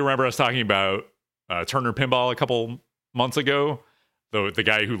if you remember us talking about Turner Pinball a couple months ago, the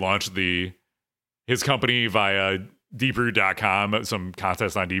guy who launched his company via Deeproot.com, some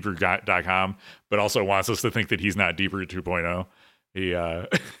contest on Deeproot.com, but also wants us to think that he's not Deeproot 2.0.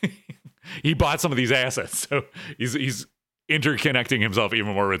 He bought some of these assets, so he's interconnecting himself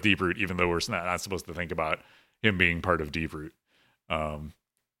even more with Deeproot, even though we're not supposed to think about him being part of Deeproot.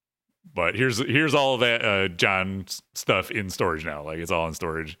 But here's all of that John stuff in storage now. Like, it's all in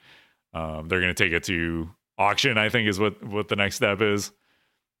storage. They're going to take it to auction, I think, is what the next step is.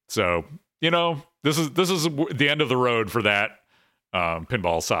 So, this is the end of the road for that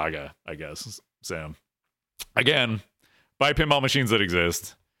pinball saga, I guess. So, again, buy pinball machines that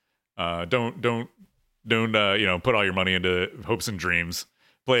exist. Don't put all your money into hopes and dreams.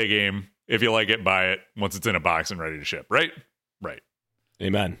 Play a game. If you like it, buy it once it's in a box and ready to ship. Right.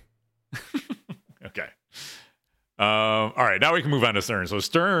 Amen. Okay. All right, now we can move on to Stern. So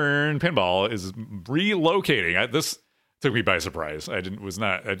Stern Pinball is relocating. This took me by surprise. I did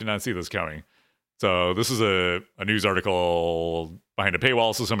not see this coming. So this is a news article behind a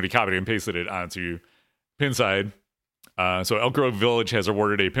paywall. So somebody copied and pasted it onto Pinside. So Elk Grove Village has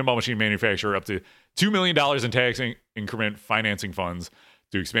awarded a pinball machine manufacturer up to $2 million in tax increment financing funds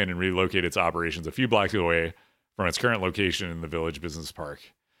to expand and relocate its operations a few blocks away from its current location in the Village Business Park.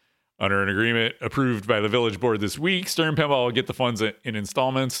 Under an agreement approved by the Village Board this week, Stern Pinball will get the funds in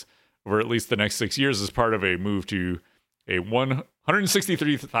installments over at least the next 6 years as part of a move to a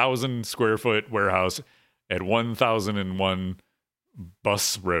 163,000 square foot warehouse at 1001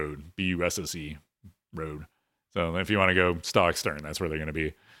 Bus Road, Busse Road. So if you want to go stalk Stern, that's where they're going to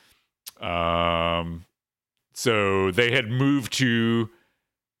be. So they had moved to...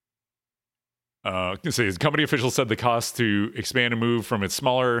 the company officials said the cost to expand and move from its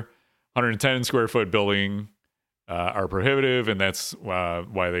smaller 110 square foot building are prohibitive, and that's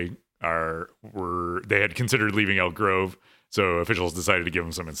why they had considered leaving Elk Grove. So officials decided to give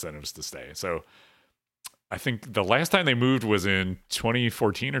them some incentives to stay. So I think the last time they moved was in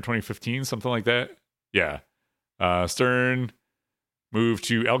 2014 or 2015, something like that. Yeah. Stern moved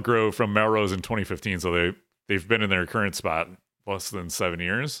to Elk Grove from Melrose in 2015. So they've been in their current spot less than 7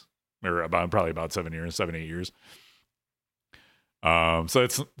 years, or probably about 7 years, 7-8 years. So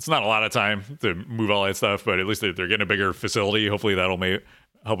it's not a lot of time to move all that stuff, but at least they're getting a bigger facility. Hopefully that'll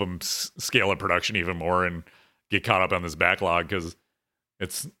help them scale up production even more and get caught up on this backlog, because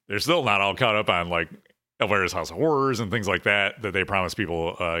they're still not all caught up on like Elvira's House of Horrors and things like that they promised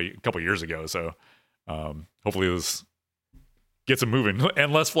people a couple years ago. So hopefully this gets them moving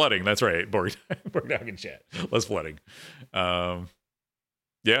and less flooding. That's right, Borg Dog and chat. Less flooding.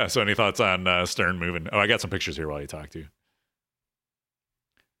 Yeah. So any thoughts on Stern moving? Oh, I got some pictures here while you talk too.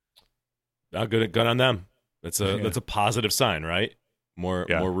 Good on them. That's a positive sign, right? More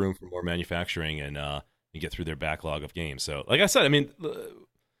room for more manufacturing and get through their backlog of games. So, like I said, I mean,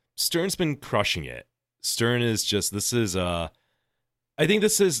 Stern's been crushing it. Stern is just I think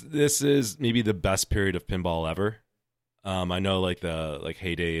this is maybe the best period of pinball ever. I know like the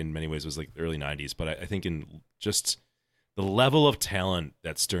heyday in many ways was like the early 90s, but I think in just the level of talent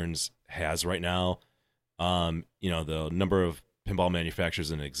that Stern's has right now, the number of pinball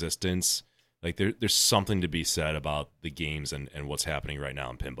manufacturers in existence, like there's something to be said about the games and what's happening right now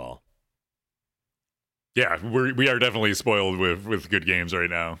in pinball. Yeah, we are definitely spoiled with good games right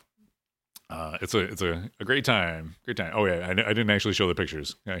now. It's a great time. Great time. Oh yeah, I didn't actually show the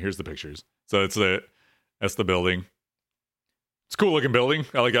pictures. Yeah, here's the pictures. So that's the building. It's a cool looking building.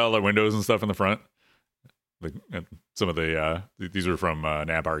 I like all the windows and stuff in the front. Like some of these are from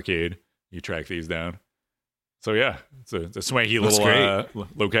Nap Arcade. You track these down. So yeah, it's a swanky little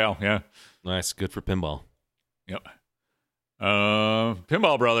locale. Yeah, nice, good for pinball. Yep.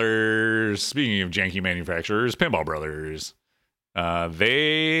 Pinball Brothers. Speaking of janky manufacturers, Pinball Brothers.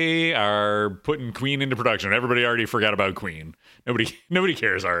 They are putting Queen into production. Everybody already forgot about Queen. Nobody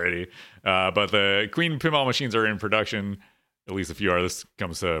cares already. But the Queen pinball machines are in production. At least a few are. This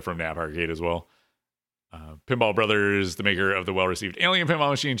comes from Nap Arcade as well. Pinball Brothers, the maker of the well-received Alien pinball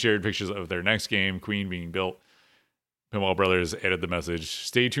machine, shared pictures of their next game, Queen, being built. Pinball Brothers added the message,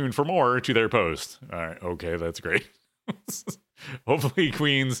 "Stay tuned for more," to their post. All right, okay, that's great. Hopefully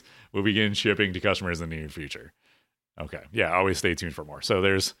Queens will begin shipping to customers in the near future. Okay, yeah, always stay tuned for more. So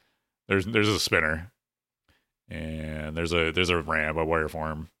there's a spinner, and there's a ramp, a wire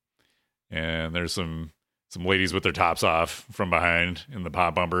form, and there's some ladies with their tops off from behind in the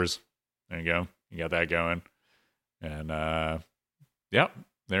pop bumpers. There you go. You got that going. And yep,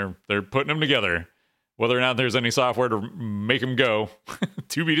 they're putting them together. Whether or not there's any software to make them go,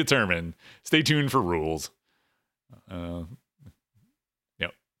 to be determined. Stay tuned for rules. Yep.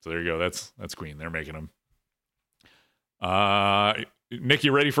 So there you go. That's Queen. They're making them. Nick,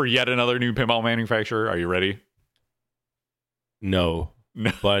 you ready for yet another new pinball manufacturer? Are you ready? No.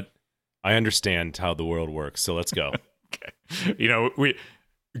 But I understand how the world works, so let's go. Okay. We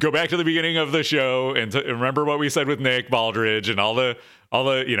go back to the beginning of the show and remember what we said with Nick Baldridge and all the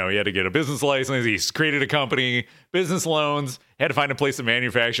he had to get a business license. He's created a company, business loans, had to find a place to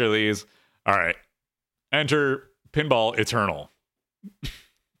manufacture these. All right. Enter Pinball Eternal.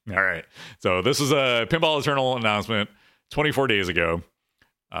 All right. So this is a Pinball Eternal announcement 24 days ago.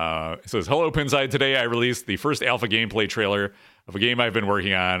 It says, "Hello, Pinside. Today I released the first alpha gameplay trailer of a game I've been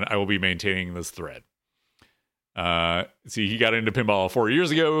working on. I will be maintaining this thread." See, he got into pinball 4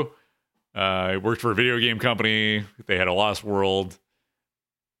 years ago. He worked for a video game company. They had a Lost World.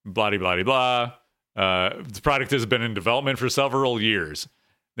 Blah, blah, blah. The product has been in development for several years.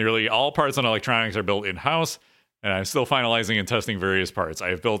 Nearly all parts and electronics are built in-house, and I'm still finalizing and testing various parts. I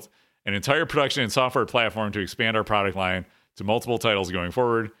have built an entire production and software platform to expand our product line to multiple titles going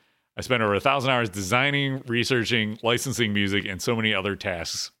forward. I spent over 1,000 hours designing, researching, licensing music, and so many other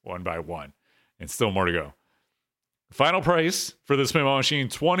tasks one by one. And still more to go. Final price for this pinball machine,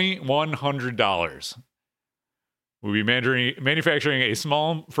 $2,100. We'll be manufacturing a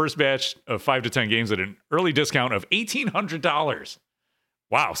small first batch of 5 to 10 games at an early discount of $1,800.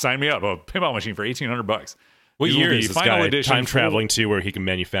 Wow, sign me up. A pinball machine for $1,800. What These year will be is this final guy edition time traveling to where he can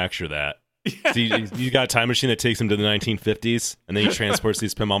manufacture that? So you got a time machine that takes him to the 1950s, and then he transports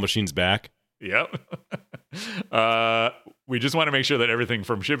these pinball machines back? Yep. We just want to make sure that everything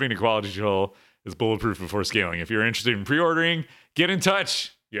from shipping to quality control is bulletproof before scaling. If you're interested in pre-ordering, get in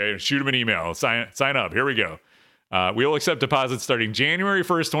touch. Yeah, shoot him an email. Sign up. Here we go. We will accept deposits starting January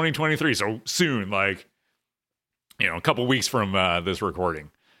 1st, 2023. So soon, like, a couple weeks from this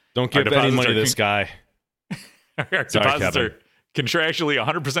recording. Don't give any money to this guy. Our deposits are contractually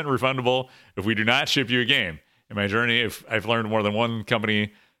 100% refundable if we do not ship you a game. in my journey, if I've learned more than one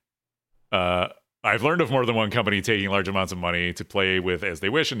company, I've learned of more than one company taking large amounts of money to play with as they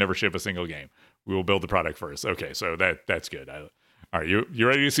wish and never ship a single game. We will build the product first. Okay, so that's good. All right, you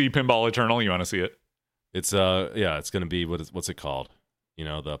ready to see Pinball Eternal? You want to see it? It's it's gonna be what's it called? You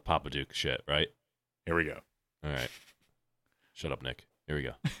know, the Papa Duke shit, right? Here we go. All right. Shut up, Nick. Here we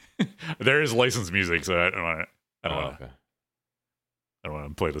go. There is licensed music, so I don't want to. Okay. I don't want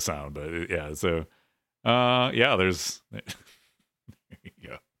to play the sound, but yeah. So, there's. There you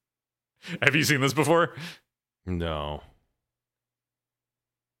go. Have you seen this before? No.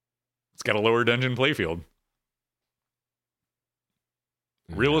 It's got a lower dungeon playfield.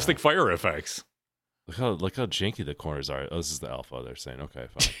 Realistic fire effects. Look how janky the corners are. Oh, this is the alpha. They're saying, okay,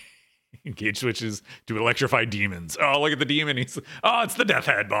 fine. Engage switches to electrify demons. Oh, look at the demon. It's the Death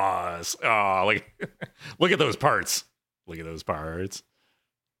Head boss. Oh, look at those parts. Look at those parts.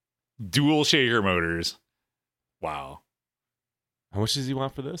 Dual shaker motors. Wow. How much does he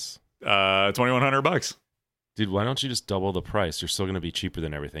want for this? $2,100. Dude, why don't you just double the price? You're still going to be cheaper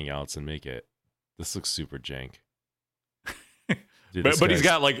than everything else and make it. This looks super jank. Dude, but he's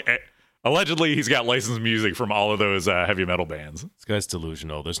got allegedly he's got licensed music from all of those heavy metal bands. This guy's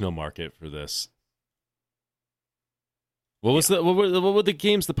delusional. There's no market for this. What were the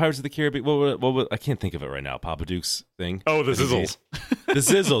games? The Pirates of the Caribbean. What I can't think of it right now. Papa Duke's thing. Oh, the Zizzles. The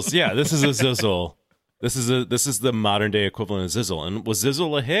Zizzles. Yeah, this is a Zizzle. This is the modern day equivalent of Zizzle. And was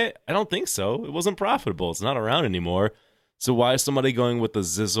Zizzle a hit? I don't think so. It wasn't profitable. It's not around anymore. So why is somebody going with the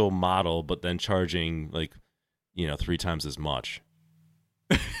Zizzle model but then charging 3 times as much?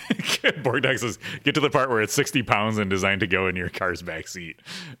 Borgdex says, get to the part where it's 60 pounds and designed to go in your car's back seat.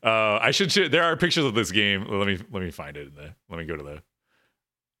 I should. There are pictures of this game. Let me find it. Let me go to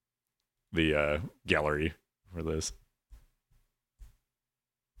the gallery for this.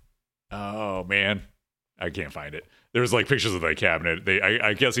 Oh man, I can't find it. There's pictures of the cabinet.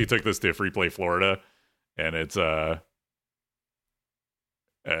 I guess he took this to Free Play Florida, and it's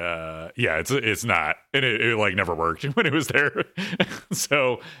it's not, and it never worked when it was there.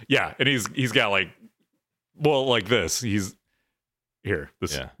 So yeah, and he's got this. He's here.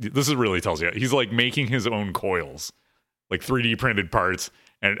 This is really tells you he's making his own coils, 3D printed parts,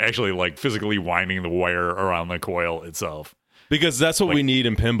 and actually physically winding the wire around the coil itself. Because that's what we need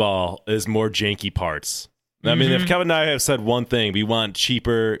in pinball is more janky parts. I mean, if Kevin and I have said one thing, we want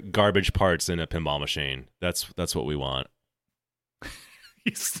cheaper garbage parts in a pinball machine. That's what we want.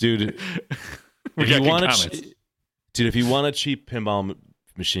 Dude, if you want a cheap pinball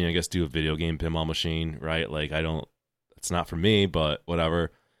machine, I guess do a video game pinball machine, right? It's not for me, but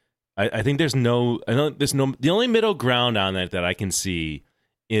whatever. I think there's no, the only middle ground on that I can see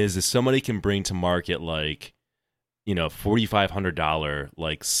is if somebody can bring to market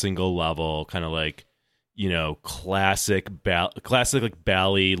 $4,500 single level kind of classic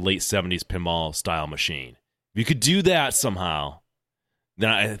Bally late 70s pinball style machine. If you could do that somehow,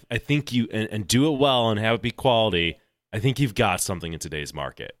 then I think you and do it well and have it be quality. I think you've got something in today's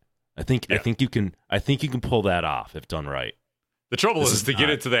market. I think you can pull that off if done right. The trouble is to get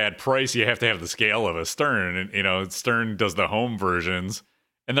it to that price, you have to have the scale of a Stern, and Stern does the home versions,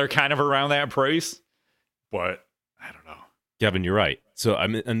 and they're kind of around that price. But I don't know, Kevin, you're right. So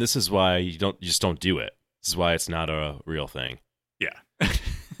and this is why you just don't do it. This is why it's not a real thing. Yeah.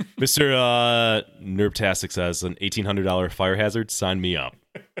 Mr. Nerptastic says an $1,800 fire hazard. Sign me up.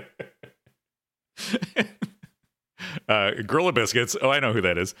 Gorilla Biscuits. Oh, I know who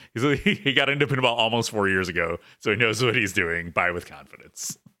that is. He got into pinball almost 4 years ago, so he knows what he's doing. Buy with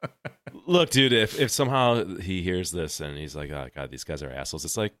confidence. Look, dude, if somehow he hears this and he's like, "Oh God, these guys are assholes,"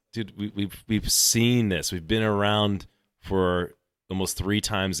 it's like, dude, we've seen this. We've been around for almost 3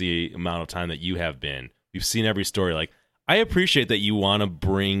 times the amount of time that you have been. We've seen every story. I appreciate that you want to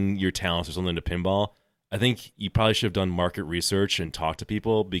bring your talents or something to pinball. I think you probably should have done market research and talked to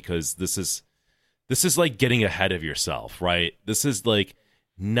people, because this is like getting ahead of yourself, right? This is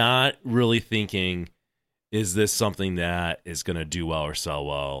not really thinking, is this something that is going to do well or sell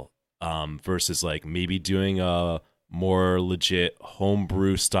well, versus maybe doing a more legit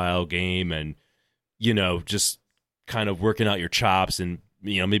homebrew style game and, just kind of working out your chops and,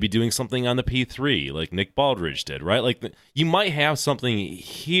 maybe doing something on the P3 like Nick Baldridge did, right? You might have something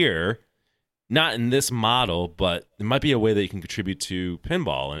here, not in this model, but it might be a way that you can contribute to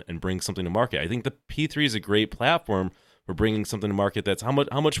pinball and bring something to market. I think the P3 is a great platform for bringing something to market. That's how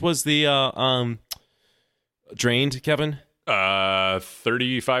much was the drained, Kevin?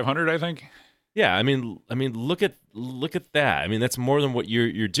 3,500, I think. Yeah, I mean, look at that. I mean, that's more than what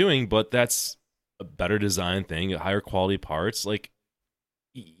you're doing, but that's a better design thing, higher quality parts.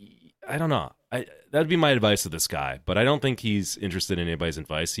 I don't know. that'd be my advice to this guy. But I don't think he's interested in anybody's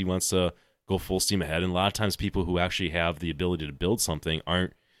advice. He wants to go full steam ahead. And a lot of times people who actually have the ability to build something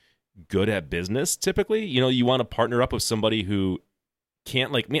aren't good at business typically. You want to partner up with somebody who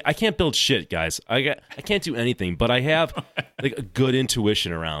can't, like me. I can't build shit, guys. I can't do anything, but I have like a good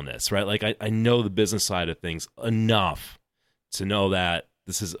intuition around this, right? Like I know the business side of things enough to know that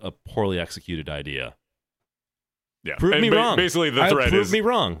this is a poorly executed idea. Yeah, Prove me wrong. Basically, the thread prove me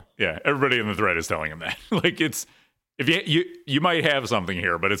wrong. Yeah, everybody in the thread is telling him that. Like, it's if you might have something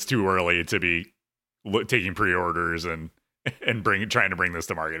here, but it's too early to be taking pre-orders and trying to bring this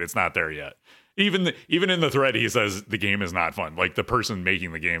to market. It's not there yet. Even in the thread, he says the game is not fun. Like, the person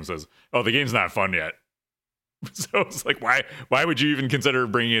making the game says, "Oh, the game's not fun yet." So it's like, why would you even consider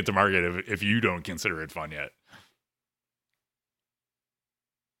bringing it to market if you don't consider it fun yet?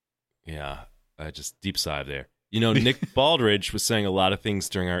 Yeah, just deep sigh there. Nick Baldridge was saying a lot of things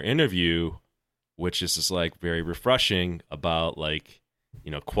during our interview, which is just like very refreshing about like,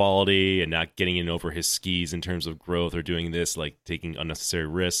 quality and not getting in over his skis in terms of growth or doing this, like taking unnecessary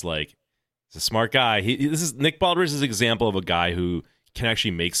risks. Like, he's a smart guy. This is Nick Baldridge is an example of a guy who can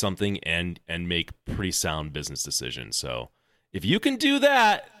actually make something and make pretty sound business decisions. So if you can do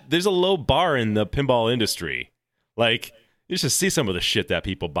that, there's a low bar in the pinball industry. Like, you should see some of the shit that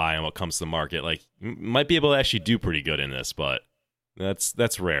people buy and what comes to the market. Like, you might be able to actually do pretty good in this, but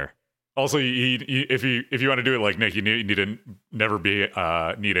that's rare. Also, if you want to do it like Nick, you need to never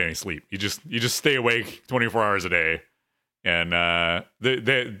need any sleep. You just stay awake 24 hours a day, and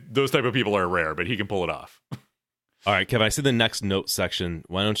those type of people are rare. But he can pull it off. All right, Kev, I see the next note section.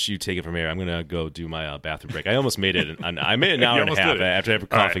 Why don't you take it from here? I'm gonna go do my bathroom break. I almost made it. I made it an hour and a half after I have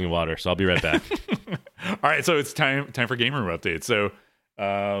coughing and water. So I'll be right back. All right, so it's time for game room updates. So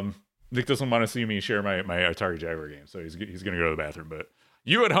Nick doesn't want to see me share my Atari Jaguar game, so he's going to go to the bathroom. But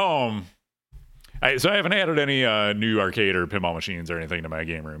you at home, so I haven't added any new arcade or pinball machines or anything to my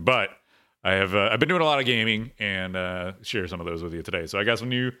game room, but I have I've been doing a lot of gaming and share some of those with you today. So I got some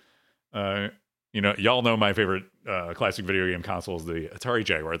new, y'all know my favorite classic video game console is the Atari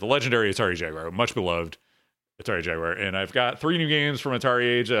Jaguar, the legendary Atari Jaguar, much beloved Atari Jaguar, and I've got 3 new games from Atari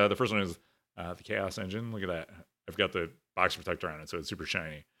Age. The first one is the Chaos Engine. Look at that. I've got the box protector on it, so it's super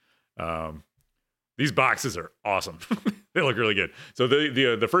shiny. These boxes are awesome. They look really good. So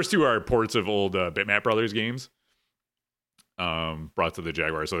the first 2 are ports of old Bitmap Brothers games brought to the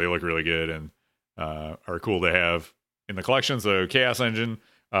Jaguar. So they look really good and are cool to have in the collection. So Chaos Engine,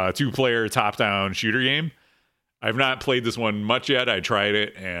 2-player top-down shooter game. I've not played this one much yet. I tried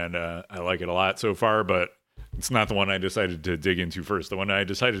it, and I like it a lot so far, but it's not the one I decided to dig into first. The one I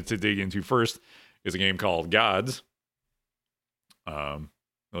decided to dig into first is a game called Gods. Another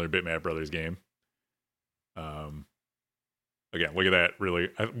Bitmap Brothers game. Again, look at that. Really,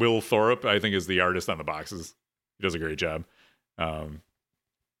 Will Thorup, I think, is the artist on the boxes. He does a great job.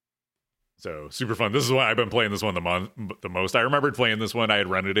 So super fun. This is why I've been playing this one the most. I remembered playing this one. I had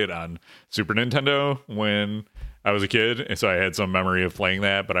rented it on Super Nintendo when I was a kid, and so I had some memory of playing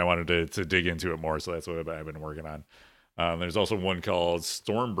that, but I wanted to dig into it more, so that's what I've been working on. There's also one called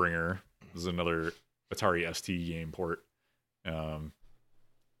Stormbringer. This is another Atari ST game port.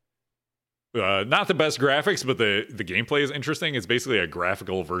 Not the best graphics, but the gameplay is interesting. It's basically a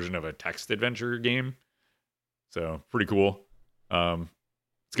graphical version of a text adventure game, so pretty cool.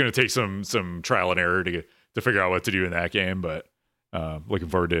 It's going to take some trial and error to figure out what to do in that game, but looking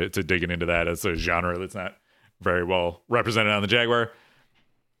forward to digging into that. It's a genre that's not very well represented on the Jaguar,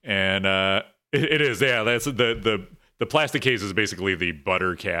 and it is. Yeah, that's the plastic case is basically the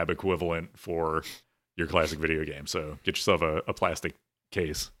butter cab equivalent for your classic video game. So get yourself a plastic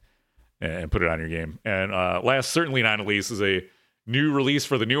case and put it on your game. And last, certainly not least, is a new release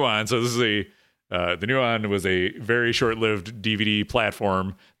for the Nuon. So this is the Nuon was a very short-lived DVD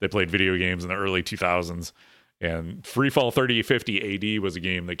platform that played video games in the early 2000s. And Freefall 3050 AD was a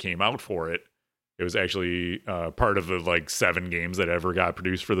game that came out for it. It was actually part of the 7 games that ever got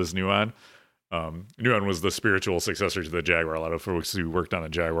produced for this Nuon. Nuon was the spiritual successor to the Jaguar. A lot of folks who worked on the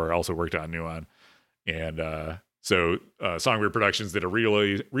Jaguar also worked on Nuon. And so Songbird Productions did a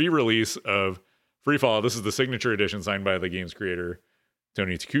re-release of Freefall. This is the signature edition signed by the game's creator,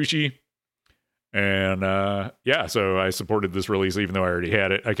 Tony Takushi. And so I supported this release even though I already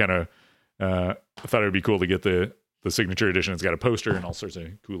had it. I kind of thought it would be cool to get the signature edition. It's got a poster and all sorts of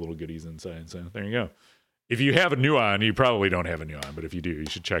cool little goodies inside. So there you go. If you have a Nuon, you probably don't have a Nuon, but if you do, you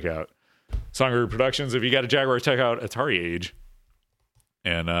should check out Songbird Productions. If you got a Jaguar, check out Atari Age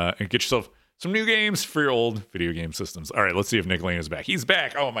and get yourself some new games for your old video game systems. All right, let's see if Nick Lane is back. He's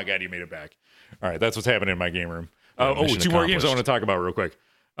back. Oh my God, he made it back. All right, that's what's happening in my game room. 2 more games I want to talk about real quick.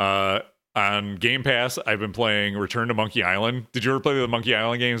 on Game Pass, I've been playing Return to Monkey Island. Did you ever play the Monkey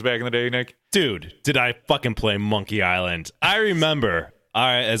Island games back in the day, Nick? Dude, did I fucking play Monkey Island? I remember,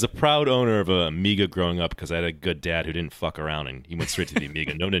 as a proud owner of a Amiga growing up, because I had a good dad who didn't fuck around and he went straight to the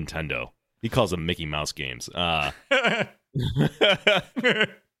Amiga, no Nintendo. He calls them Mickey Mouse games. Yeah,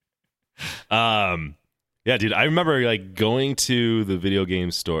 dude, I remember like going to the video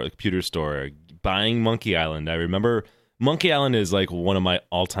game store, computer store, buying Monkey Island. I remember Monkey Island is like one of my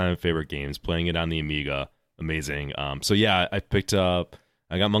all-time favorite games, playing it on the Amiga. Amazing. So yeah,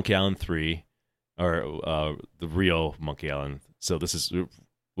 I got Monkey Island 3, or the real Monkey Island. So this is,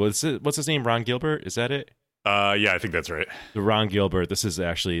 what's his name? Ron Gilbert? Is that it? Yeah, I think that's right. The Ron Gilbert. This is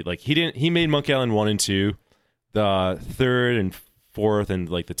actually like he made Monkey Island 1 and 2. The third and fourth and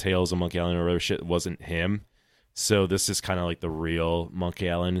like the Tales of Monkey Island or whatever shit wasn't him. So this is kind of like the real Monkey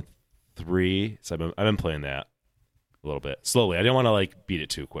Island 3. So I've been playing that a little bit slowly. I didn't want to like beat it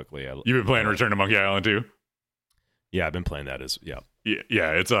too quickly. You've been playing Return to Monkey Island too? Yeah, I've been playing that as yeah.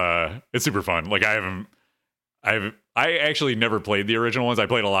 Yeah, it's super fun. Like I actually never played the original ones. I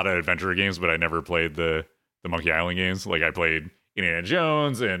played a lot of adventure games, but I never played the Monkey Island games. Like I played Indiana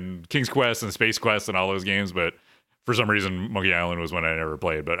Jones and King's Quest and Space Quest and all those games, but for some reason Monkey Island was one I never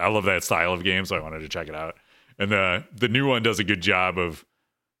played. But I love that style of game, so I wanted to check it out. And the new one does a good job of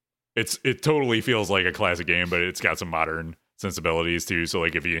it totally feels like a classic game, but it's got some modern sensibilities too. So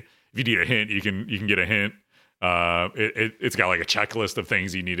like if you need a hint, you can get a hint. It's got like a checklist of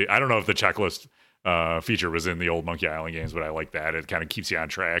things you need. I don't know if the checklist feature was in the old Monkey Island games, but I like that. It kind of keeps you on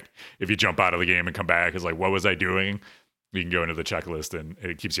track. If you jump out of the game and come back, it's like, what was I doing? You can go into the checklist and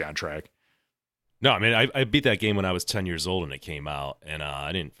it keeps you on track. No, I mean, I beat that game when I was 10 years old and it came out, and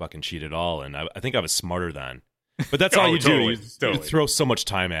I didn't fucking cheat at all, and I think I was smarter then. But that's all you totally, do. You throw so much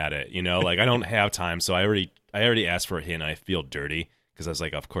time at it, you know? Like, I don't have time, so I already asked for a hint, and I feel dirty, because I was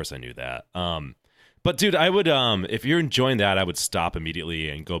like, of course I knew that. But, dude, I would, if you're enjoying that, I would stop immediately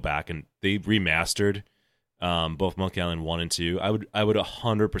and go back, and they remastered both Monkey Island 1 and 2. I would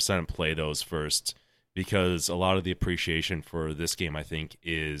 100% play those first, because a lot of the appreciation for this game, I think,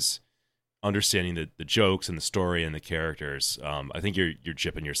 is understanding the jokes and the story and the characters. I think you're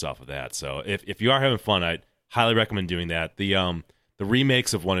gypping yourself with that. So if you are having fun, I'd highly recommend doing that. The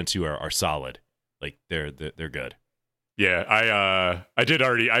remakes of 1 and 2 are solid. Like they're good. Yeah, I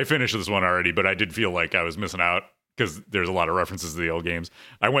finished this one already, but I did feel like I was missing out because there's a lot of references to the old games.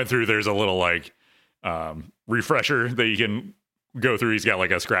 I went through, there's a little like refresher that you can go through. He's got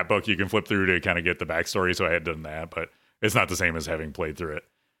like a scrapbook you can flip through to kind of get the backstory. So I had done that, but it's not the same as having played through it.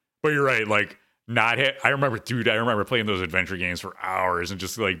 But you're right, like I remember playing those adventure games for hours and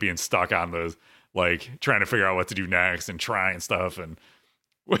just like being stuck on those, like trying to figure out what to do next and trying stuff. And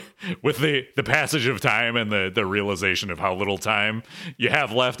with the passage of time and the realization of how little time you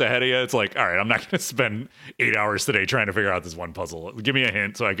have left ahead of you, it's like, all right, I'm not going to spend 8 hours today trying to figure out this one puzzle. Give me a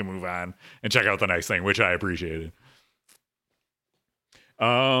hint so I can move on and check out the next thing, which I appreciated.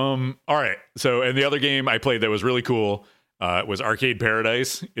 All right. So, and the other game I played that was really cool was Arcade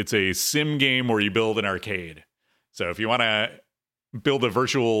Paradise. It's a sim game where you build an arcade. So if you want to build a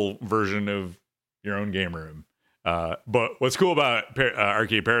virtual version of your own game room. But what's cool about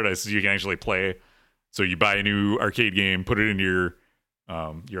Arcade Paradise is you can actually play. So you buy a new arcade game, put it in your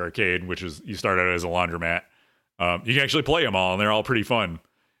arcade, which is, you start out as a laundromat. You can actually play them all, and they're all pretty fun.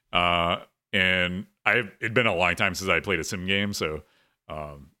 And it'd been a long time since I played a sim game, so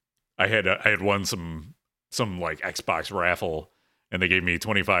I had won some like Xbox raffle, and they gave me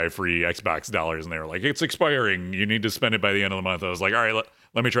 25 free Xbox dollars, and they were like, it's expiring, you need to spend it by the end of the month. I was like, all right,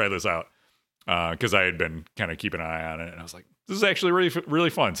 let me try this out, because I had been kind of keeping an eye on it, and I was like, this is actually really, really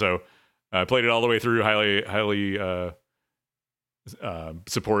fun. So I played it all the way through. Highly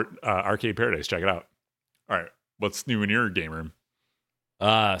support Arcade Paradise. Check it out. All right, what's new in your game room?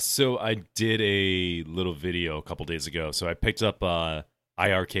 So I did a little video a couple days ago. So I picked up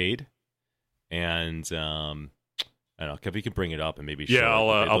iArcade, and I don't know, if you can bring it up and maybe show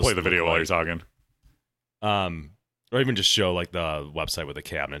I'll play the video while you're talking. Or even just show like the website with the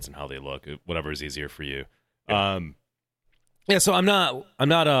cabinets and how they look, whatever is easier for you. Yeah. So I'm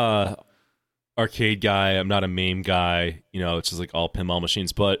not a arcade guy. I'm not a MAME guy. You know, it's just like all pinball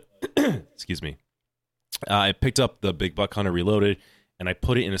machines. But excuse me, I picked up the Big Buck Hunter Reloaded, and I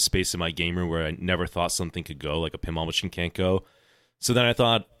put it in a space in my game room where I never thought something could go, like a pinball machine can't go. So then I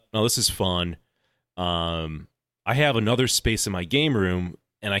thought, oh, this is fun. I have another space in my game room,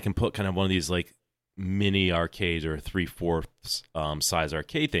 and I can put kind of one of these like mini arcades or 3/4 size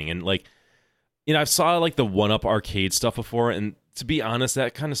arcade thing. And like, you know, I've saw like the 1-Up arcade stuff before, and to be honest,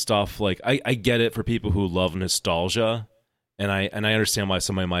 that kind of stuff, like I get it for people who love nostalgia and I understand why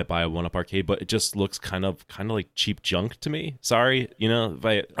somebody might buy a 1UP Arcade, but it just looks kind of like cheap junk to me. Sorry, if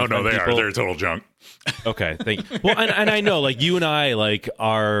I Oh no, they people, are. They're total junk. Okay, thank you. Well, and I know, like, you and I, like,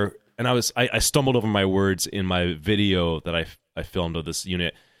 are, and I stumbled over my words in my video that I filmed of this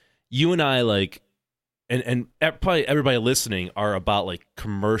unit. You and I, like, and probably everybody listening are about, like,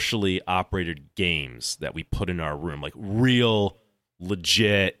 commercially operated games that we put in our room, like real,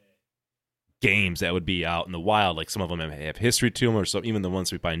 legit games that would be out in the wild. Like, some of them have history to them, or some, even the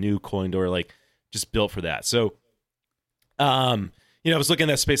ones we buy new, Coin Door, like, just built for that. So, I was looking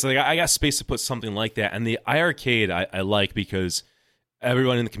at that space. Like, I got space to put something like that. And the iArcade I like because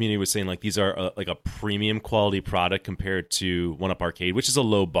everyone in the community was saying, like, these are like a premium quality product compared to 1UP Arcade, which is a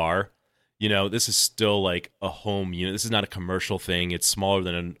low bar. This is still like a home unit. This is not a commercial thing. It's smaller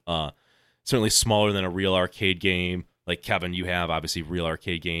than certainly smaller than a real arcade game. Like, Kevin, you have obviously real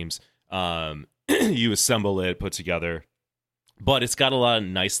arcade games. You assemble it, put together, but it's got a lot of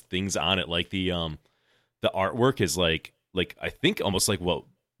nice things on it. Like the artwork is like I think almost like what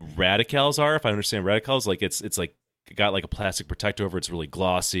Radicals are, if I understand Radicals. Like it's like got like a plastic protector over. It's really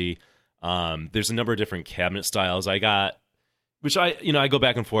glossy. There's a number of different cabinet styles I got, which I go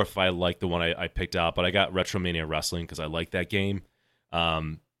back and forth if I like the one I picked out, but I got Retromania Wrestling because I like that game.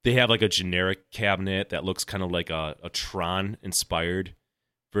 They have like a generic cabinet that looks kind of like a Tron inspired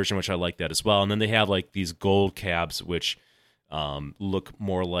version, which I like that as well. And then they have like these gold cabs, which look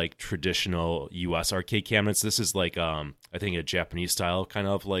more like traditional US arcade cabinets. This is like I think a Japanese style kind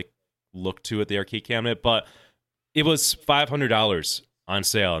of like look to it, the arcade cabinet, but it was $500 on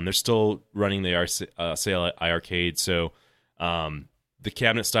sale, and they're still running the sale at iArcade. So the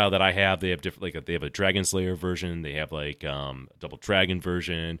cabinet style that I have, they have different, like they have a Dragon Slayer version, they have like a Double Dragon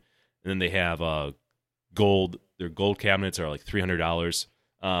version, and then they have gold. Their gold cabinets are like $300.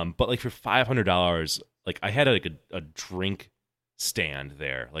 But like for $500, like I had like a drink stand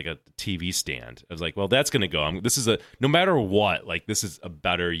there, like a TV stand. I was like, well, that's gonna go. This is no matter what, like this is a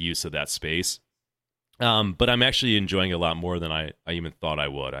better use of that space. But I'm actually enjoying it a lot more than I even thought I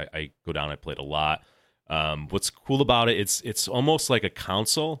would. I go down, I played a lot. What's cool about it, it's almost like a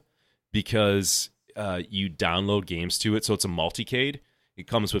console because you download games to it, so it's a multicade. It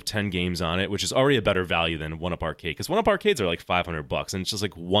comes with 10 games on it, which is already a better value than 1UP Arcade, because 1UP Arcades are like $500, and it's just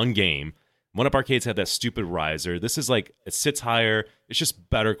like one game. 1UP Arcades have that stupid riser. This is like, it sits higher. It's just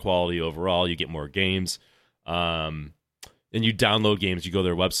better quality overall. You get more games. And you download games. You go to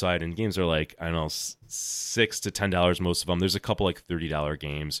their website, and games are like, I don't know, $6 to $10, most of them. There's a couple like $30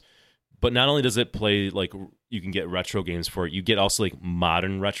 games. But not only does it play, like, you can get retro games for it, you get also like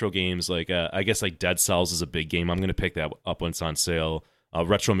modern retro games. Like, I guess like Dead Cells is a big game. I'm going to pick that up when it's on sale.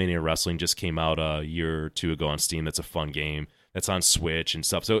 Retromania Wrestling just came out a year or two ago on Steam. That's a fun game. That's on Switch and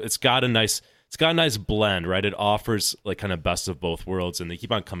stuff. So it's got a nice blend, right? It offers like kind of best of both worlds, and they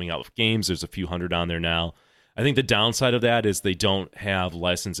keep on coming out with games. There's a few hundred on there now. I think the downside of that is they don't have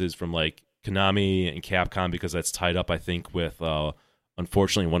licenses from like Konami and Capcom, because that's tied up, I think, with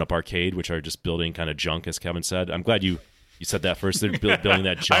unfortunately 1UP Arcade, which are just building kind of junk, as Kevin said. I'm glad you said that first. They're building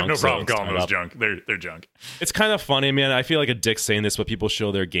that junk. I have no problem so calling those junk. They're junk. It's kind of funny, man. I feel like a dick saying this, but people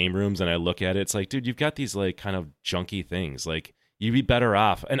show their game rooms, and I look at it. It's like, dude, you've got these like kind of junky things. Like, you'd be better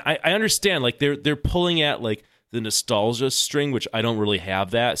off. And I understand, like they're pulling at like the nostalgia string, which I don't really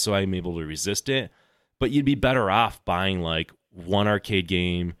have that, so I'm able to resist it. But you'd be better off buying like one arcade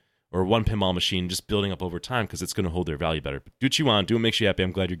game or one pinball machine, just building up over time, because it's going to hold their value better. Do what you want. Do what makes you happy.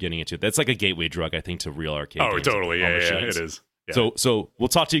 I'm glad you're getting into it. That's like a gateway drug, I think, to real arcade games. Oh, totally. Yeah, it is. Yeah. So we'll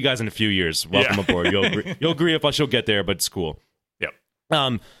talk to you guys in a few years. Welcome aboard. You'll agree if you'll get there, but it's cool.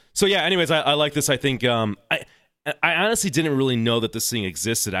 Yep. So yeah. Anyways, I like this. I think I honestly didn't really know that this thing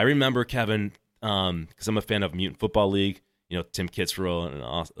existed. I remember, Kevin, because I'm a fan of Mutant Football League. Tim Kitzrow and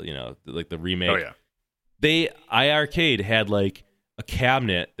like the remake. Oh yeah. iArcade had like a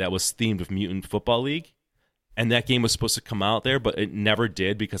cabinet that was themed with Mutant Football League, and that game was supposed to come out there, but it never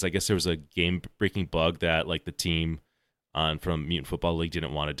did, because I guess there was a game-breaking bug that like the team from Mutant Football League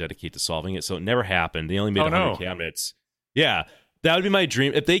didn't want to dedicate to solving it, so it never happened. They only made 100 cabinets. Yeah, that would be my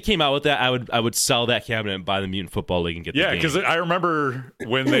dream. If they came out with that, I would sell that cabinet and buy the Mutant Football League and get the game. Yeah, because I remember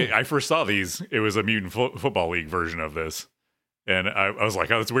when I first saw these, it was a Mutant Football League version of this. And I was like,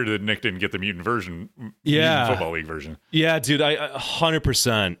 oh, it's weird that Nick didn't get the Mutant Football League version. Yeah, dude, I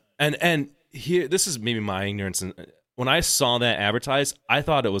 100%. And here, this is maybe my ignorance. And when I saw that advertised, I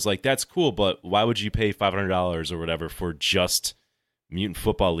thought it was like, that's cool, but why would you pay $500 or whatever for just Mutant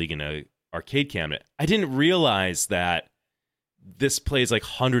Football League in a arcade cabinet? I didn't realize that this plays like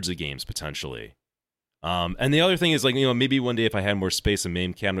hundreds of games potentially. And the other thing is like, maybe one day if I had more space, a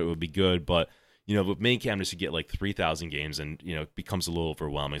main cabinet would be good, but with main cabinets you get like 3,000 games, and it becomes a little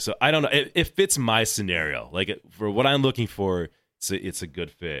overwhelming. So I don't know. It fits my scenario. Like for what I'm looking for, it's a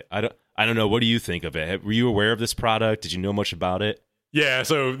good fit. I don't know. What do you think of it? Were you aware of this product? Did you know much about it? Yeah,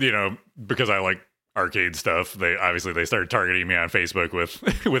 so because I like arcade stuff, they started targeting me on Facebook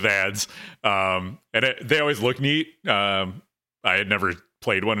with ads, and they always look neat. I had never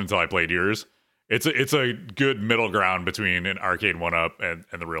played one until I played yours. It's a good middle ground between an arcade 1-up and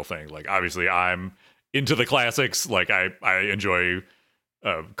the real thing. Like obviously I'm into the classics. Like I enjoy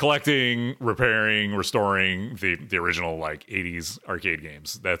collecting, repairing, restoring the original like 80s arcade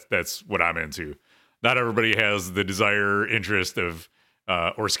games. That's what I'm into. Not everybody has the desire, interest of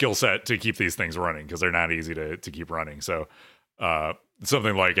or skill set to keep these things running, because they're not easy to keep running. So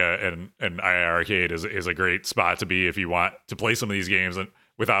something like an II arcade is a great spot to be if you want to play some of these games and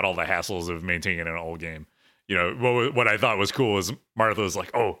without all the hassles of maintaining an old game. What I thought was cool is Martha was like,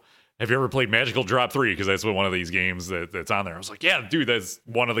 "Oh, have you ever played Magical Drop 3?" Because that's one of these games that's on there. I was like, "Yeah, dude, that's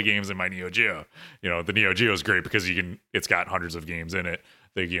one of the games in my Neo Geo." The Neo Geo is great because it's got hundreds of games in it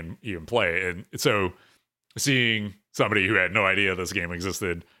that you can play. And so seeing somebody who had no idea this game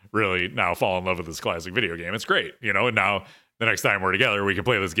existed really now fall in love with this classic video game, it's great. And now the next time we're together, we can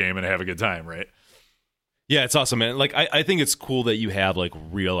play this game and have a good time, right? Yeah, it's awesome, man. Like, I think it's cool that you have like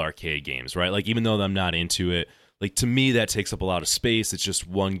real arcade games, right? Like, even though I'm not into it, like to me that takes up a lot of space. It's just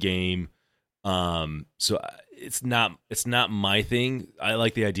one game, so it's not my thing. I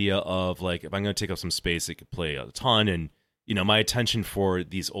like the idea of like if I'm going to take up some space, it could play a ton, and my attention for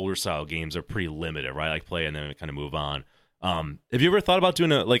these older style games are pretty limited, right? I like play and then kind of move on. Have you ever thought about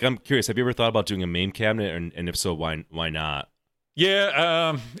doing I'm curious, have you ever thought about doing a MAME cabinet, and if so, why not?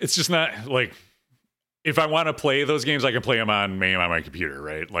 Yeah, it's just not like. If I want to play those games, I can play them on MAME on my computer,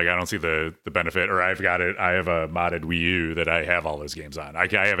 right? Like I don't see the benefit. Or I have a modded Wii U that I have all those games on. I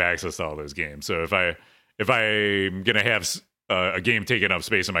have access to all those games. So if I'm gonna have a game taking up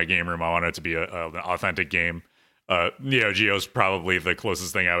space in my game room, I want it to be an authentic game. Neo Geo is probably the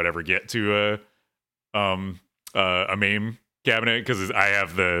closest thing I would ever get to a MAME cabinet, because I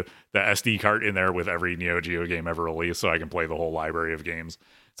have the SD card in there with every Neo Geo game ever released, so I can play the whole library of games.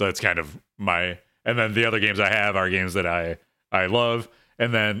 So it's kind of my. And then the other games I have are games that I love.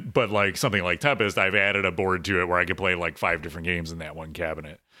 And then, but like something like Tempest, I've added a board to it where I can play like 5 different games in that one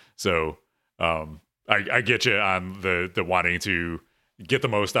cabinet. So I get you on the wanting to get the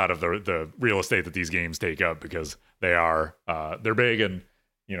most out of the real estate that these games take up, because they're big, and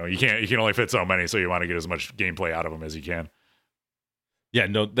you can only fit so many, so you want to get as much gameplay out of them as you can. Yeah,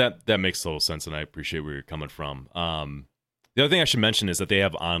 no, that makes total sense, and I appreciate where you're coming from. The other thing I should mention is that they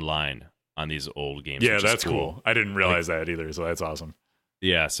have online on these old games. Yeah, that's cool. I didn't realize that either, so that's awesome.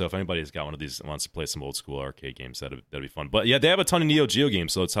 Yeah, so if anybody's got one of these and wants to play some old school arcade games, that'd be fun. But yeah, they have a ton of Neo Geo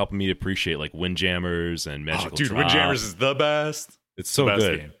games, so it's helping me to appreciate like Windjammers and Magical Drop. Windjammers is the best. It's so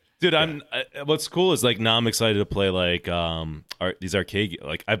good. Game. Dude, what's cool is like now I'm excited to play like these arcade,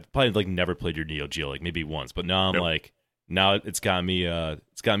 like I've probably like never played your Neo Geo, like maybe once, but now I'm like, now it's got me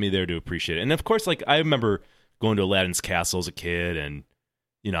there to appreciate it. And of course, like I remember going to Aladdin's Castle as a kid, and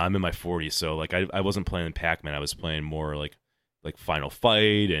I'm in my 40s, so like I wasn't playing Pac-Man. I was playing more like Final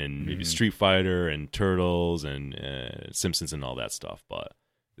Fight and maybe Street Fighter and Turtles and Simpsons and all that stuff. But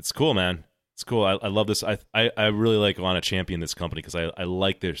it's cool, man. It's cool. I love this. I really want to champion this company because I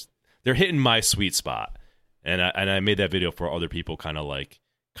like they're hitting my sweet spot, and I made that video for other people kind of like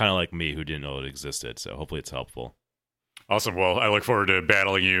me who didn't know it existed. So hopefully it's helpful. Awesome. Well, I look forward to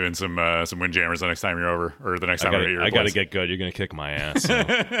battling you in some Windjammers the next time you're over, or the next time I'm at your place. I got to get good. You're going to kick my ass. So.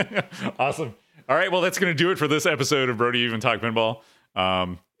 Awesome. All right. Well, that's going to do it for this episode of Brody Even Talk Pinball.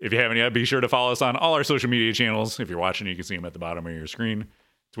 If you haven't yet, be sure to follow us on all our social media channels. If you're watching, you can see them at the bottom of your screen.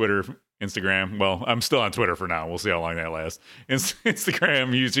 Twitter, Instagram. Well, I'm still on Twitter for now. We'll see how long that lasts.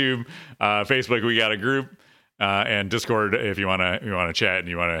 Instagram, YouTube, Facebook. We got a group. And Discord, if you want to chat and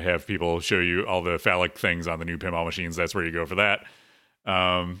you want to have people show you all the phallic things on the new pinball machines, that's where you go for that.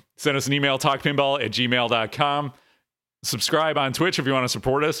 Send us an email, talkpinball@gmail.com. Subscribe on Twitch if you want to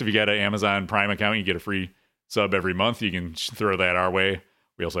support us. If you got an Amazon Prime account, you get a free sub every month. You can throw that our way.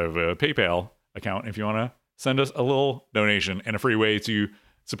 We also have a PayPal account if you want to send us a little donation. And a free way to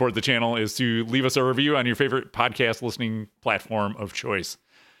support the channel is to leave us a review on your favorite podcast listening platform of choice.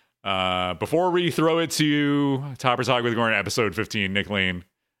 Before we throw it to Topper Talk with Gordon, episode 15, Nick Lane,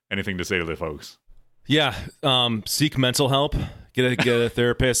 anything to say to the folks? Yeah, seek mental help. Get a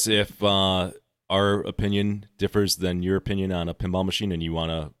therapist if our opinion differs than your opinion on a pinball machine, and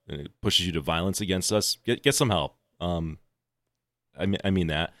it pushes you to violence against us. Get some help. I mean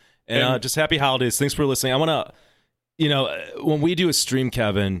that, and just happy holidays. Thanks for listening. I want to, when we do a stream,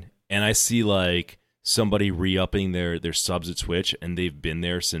 Kevin, and I see like somebody re-upping their subs at Twitch, and they've been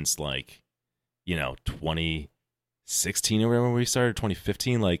there since like, 2016 or whatever we started,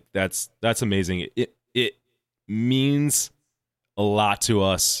 2015. Like that's amazing. It means a lot to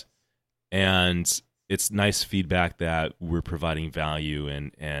us, and it's nice feedback that we're providing value,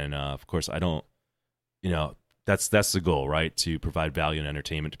 and of course I don't, that's the goal, right? To provide value and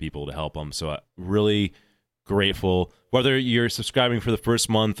entertainment to people, to help them. So really grateful, whether you're subscribing for the first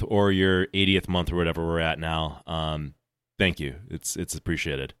month or your 80th month or whatever we're at now. Thank you. It's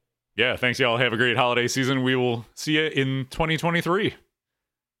appreciated. Yeah, thanks, y'all. Have a great holiday season. We will see you in 2023.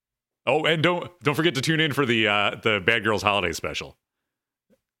 Oh, and don't forget to tune in for the Bad Girls Holiday Special.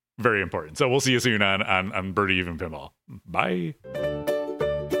 Very important. So we'll see you soon on Birdie Even Pinball. Bye.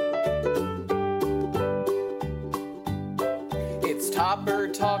 It's Topper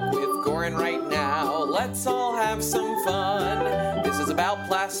Talk with Goran right now. Let's all have some fun. This is about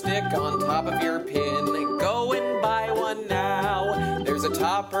plastic on top of your pin. Go and buy one now. There's a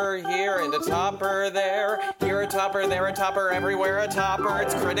topper here and a topper there. Here a topper, there a topper, everywhere a topper.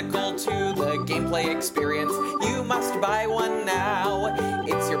 It's critical to the gameplay experience. You must buy one now.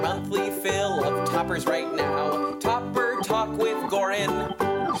 It's your monthly fill of toppers right now. Topper Talk with Goran.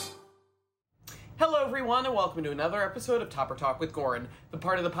 Hello, everyone, and welcome to another episode of Topper Talk with Goran, the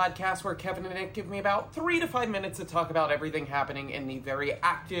part of the podcast where Kevin and Nick give me about 3 to 5 minutes to talk about everything happening in the very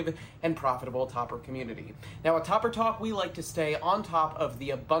active and profitable Topper community. Now, at Topper Talk, we like to stay on top of the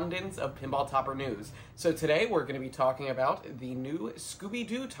abundance of pinball Topper news. So today, we're going to be talking about the new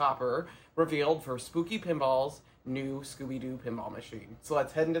Scooby-Doo Topper revealed for Spooky Pinball's new Scooby-Doo pinball machine. So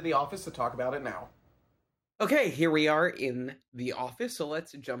let's head into the office to talk about it now. Okay, here we are in the office, so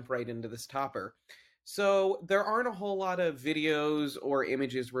let's jump right into this topper. So there aren't a whole lot of videos or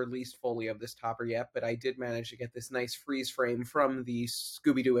images released fully of this topper yet, but I did manage to get this nice freeze frame from the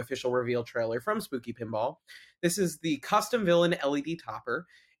Scooby-Doo official reveal trailer from Spooky Pinball. This is the custom villain LED topper.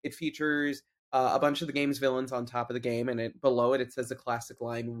 It features a bunch of the game's villains on top of the game, and below it says the classic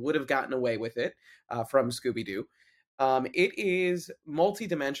line, "Would have gotten away with it," from Scooby-Doo. It is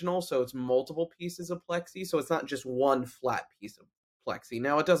multi-dimensional, so it's multiple pieces of plexi, so it's not just one flat piece of plexi.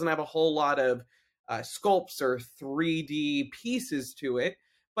 Now, it doesn't have a whole lot of sculpts or 3D pieces to it,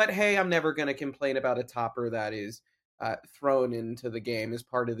 but hey, I'm never going to complain about a topper that is thrown into the game as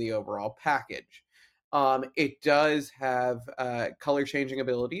part of the overall package. It does have color-changing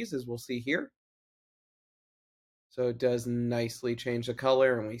abilities, as we'll see here. So it does nicely change the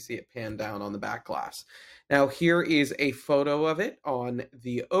color, and we see it pan down on the back glass. Now, here is a photo of it on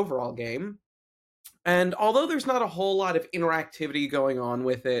the overall game. And although there's not a whole lot of interactivity going on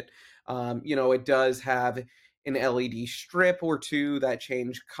with it, it does have an LED strip or two that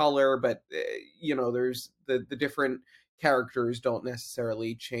change color, but, there's the different characters don't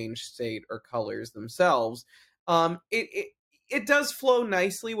necessarily change state or colors themselves. It does flow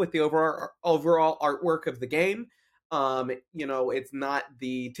nicely with the overall artwork of the game. It's not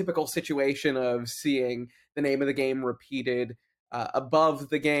the typical situation of seeing the name of the game repeated above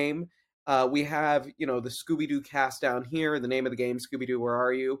the game. We have, the Scooby-Doo cast down here, the name of the game, Scooby-Doo, Where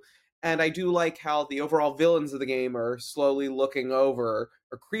Are You? And I do like how the overall villains of the game are slowly looking over,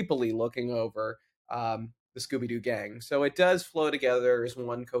 or creepily looking over, the Scooby-Doo gang. So it does flow together as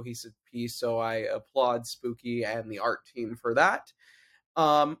one cohesive piece, so I applaud Spooky and the art team for that.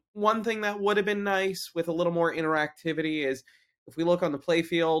 One thing that would have been nice with a little more interactivity is if we look on the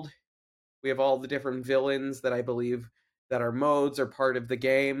playfield, we have all the different villains that I believe that are modes or part of the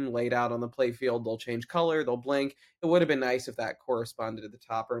game laid out on the playfield. They'll change color, they'll blink. It would have been nice if that corresponded to the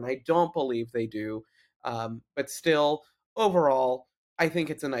topper, and I don't believe they do. But still, overall, I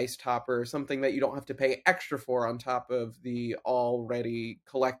think it's a nice topper, something that you don't have to pay extra for on top of the already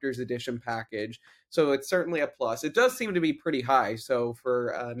collector's edition package. So it's certainly a plus. It does seem to be pretty high, so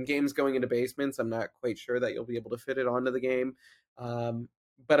for games going into basements, I'm not quite sure that you'll be able to fit it onto the game.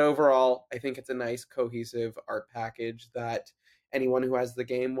 But overall, I think it's a nice, cohesive art package that anyone who has the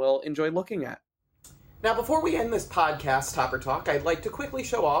game will enjoy looking at. Now, before we end this podcast, Topper Talk, I'd like to quickly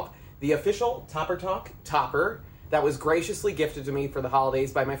show off the official Topper Talk topper that was graciously gifted to me for the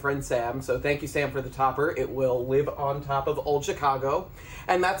holidays by my friend Sam. So thank you, Sam, for the topper. It will live on top of Old Chicago.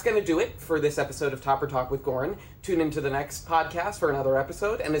 And that's going to do it for this episode of Topper Talk with Goran. Tune into the next podcast for another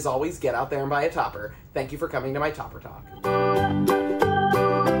episode. And as always, get out there and buy a topper. Thank you for coming to my Topper Talk.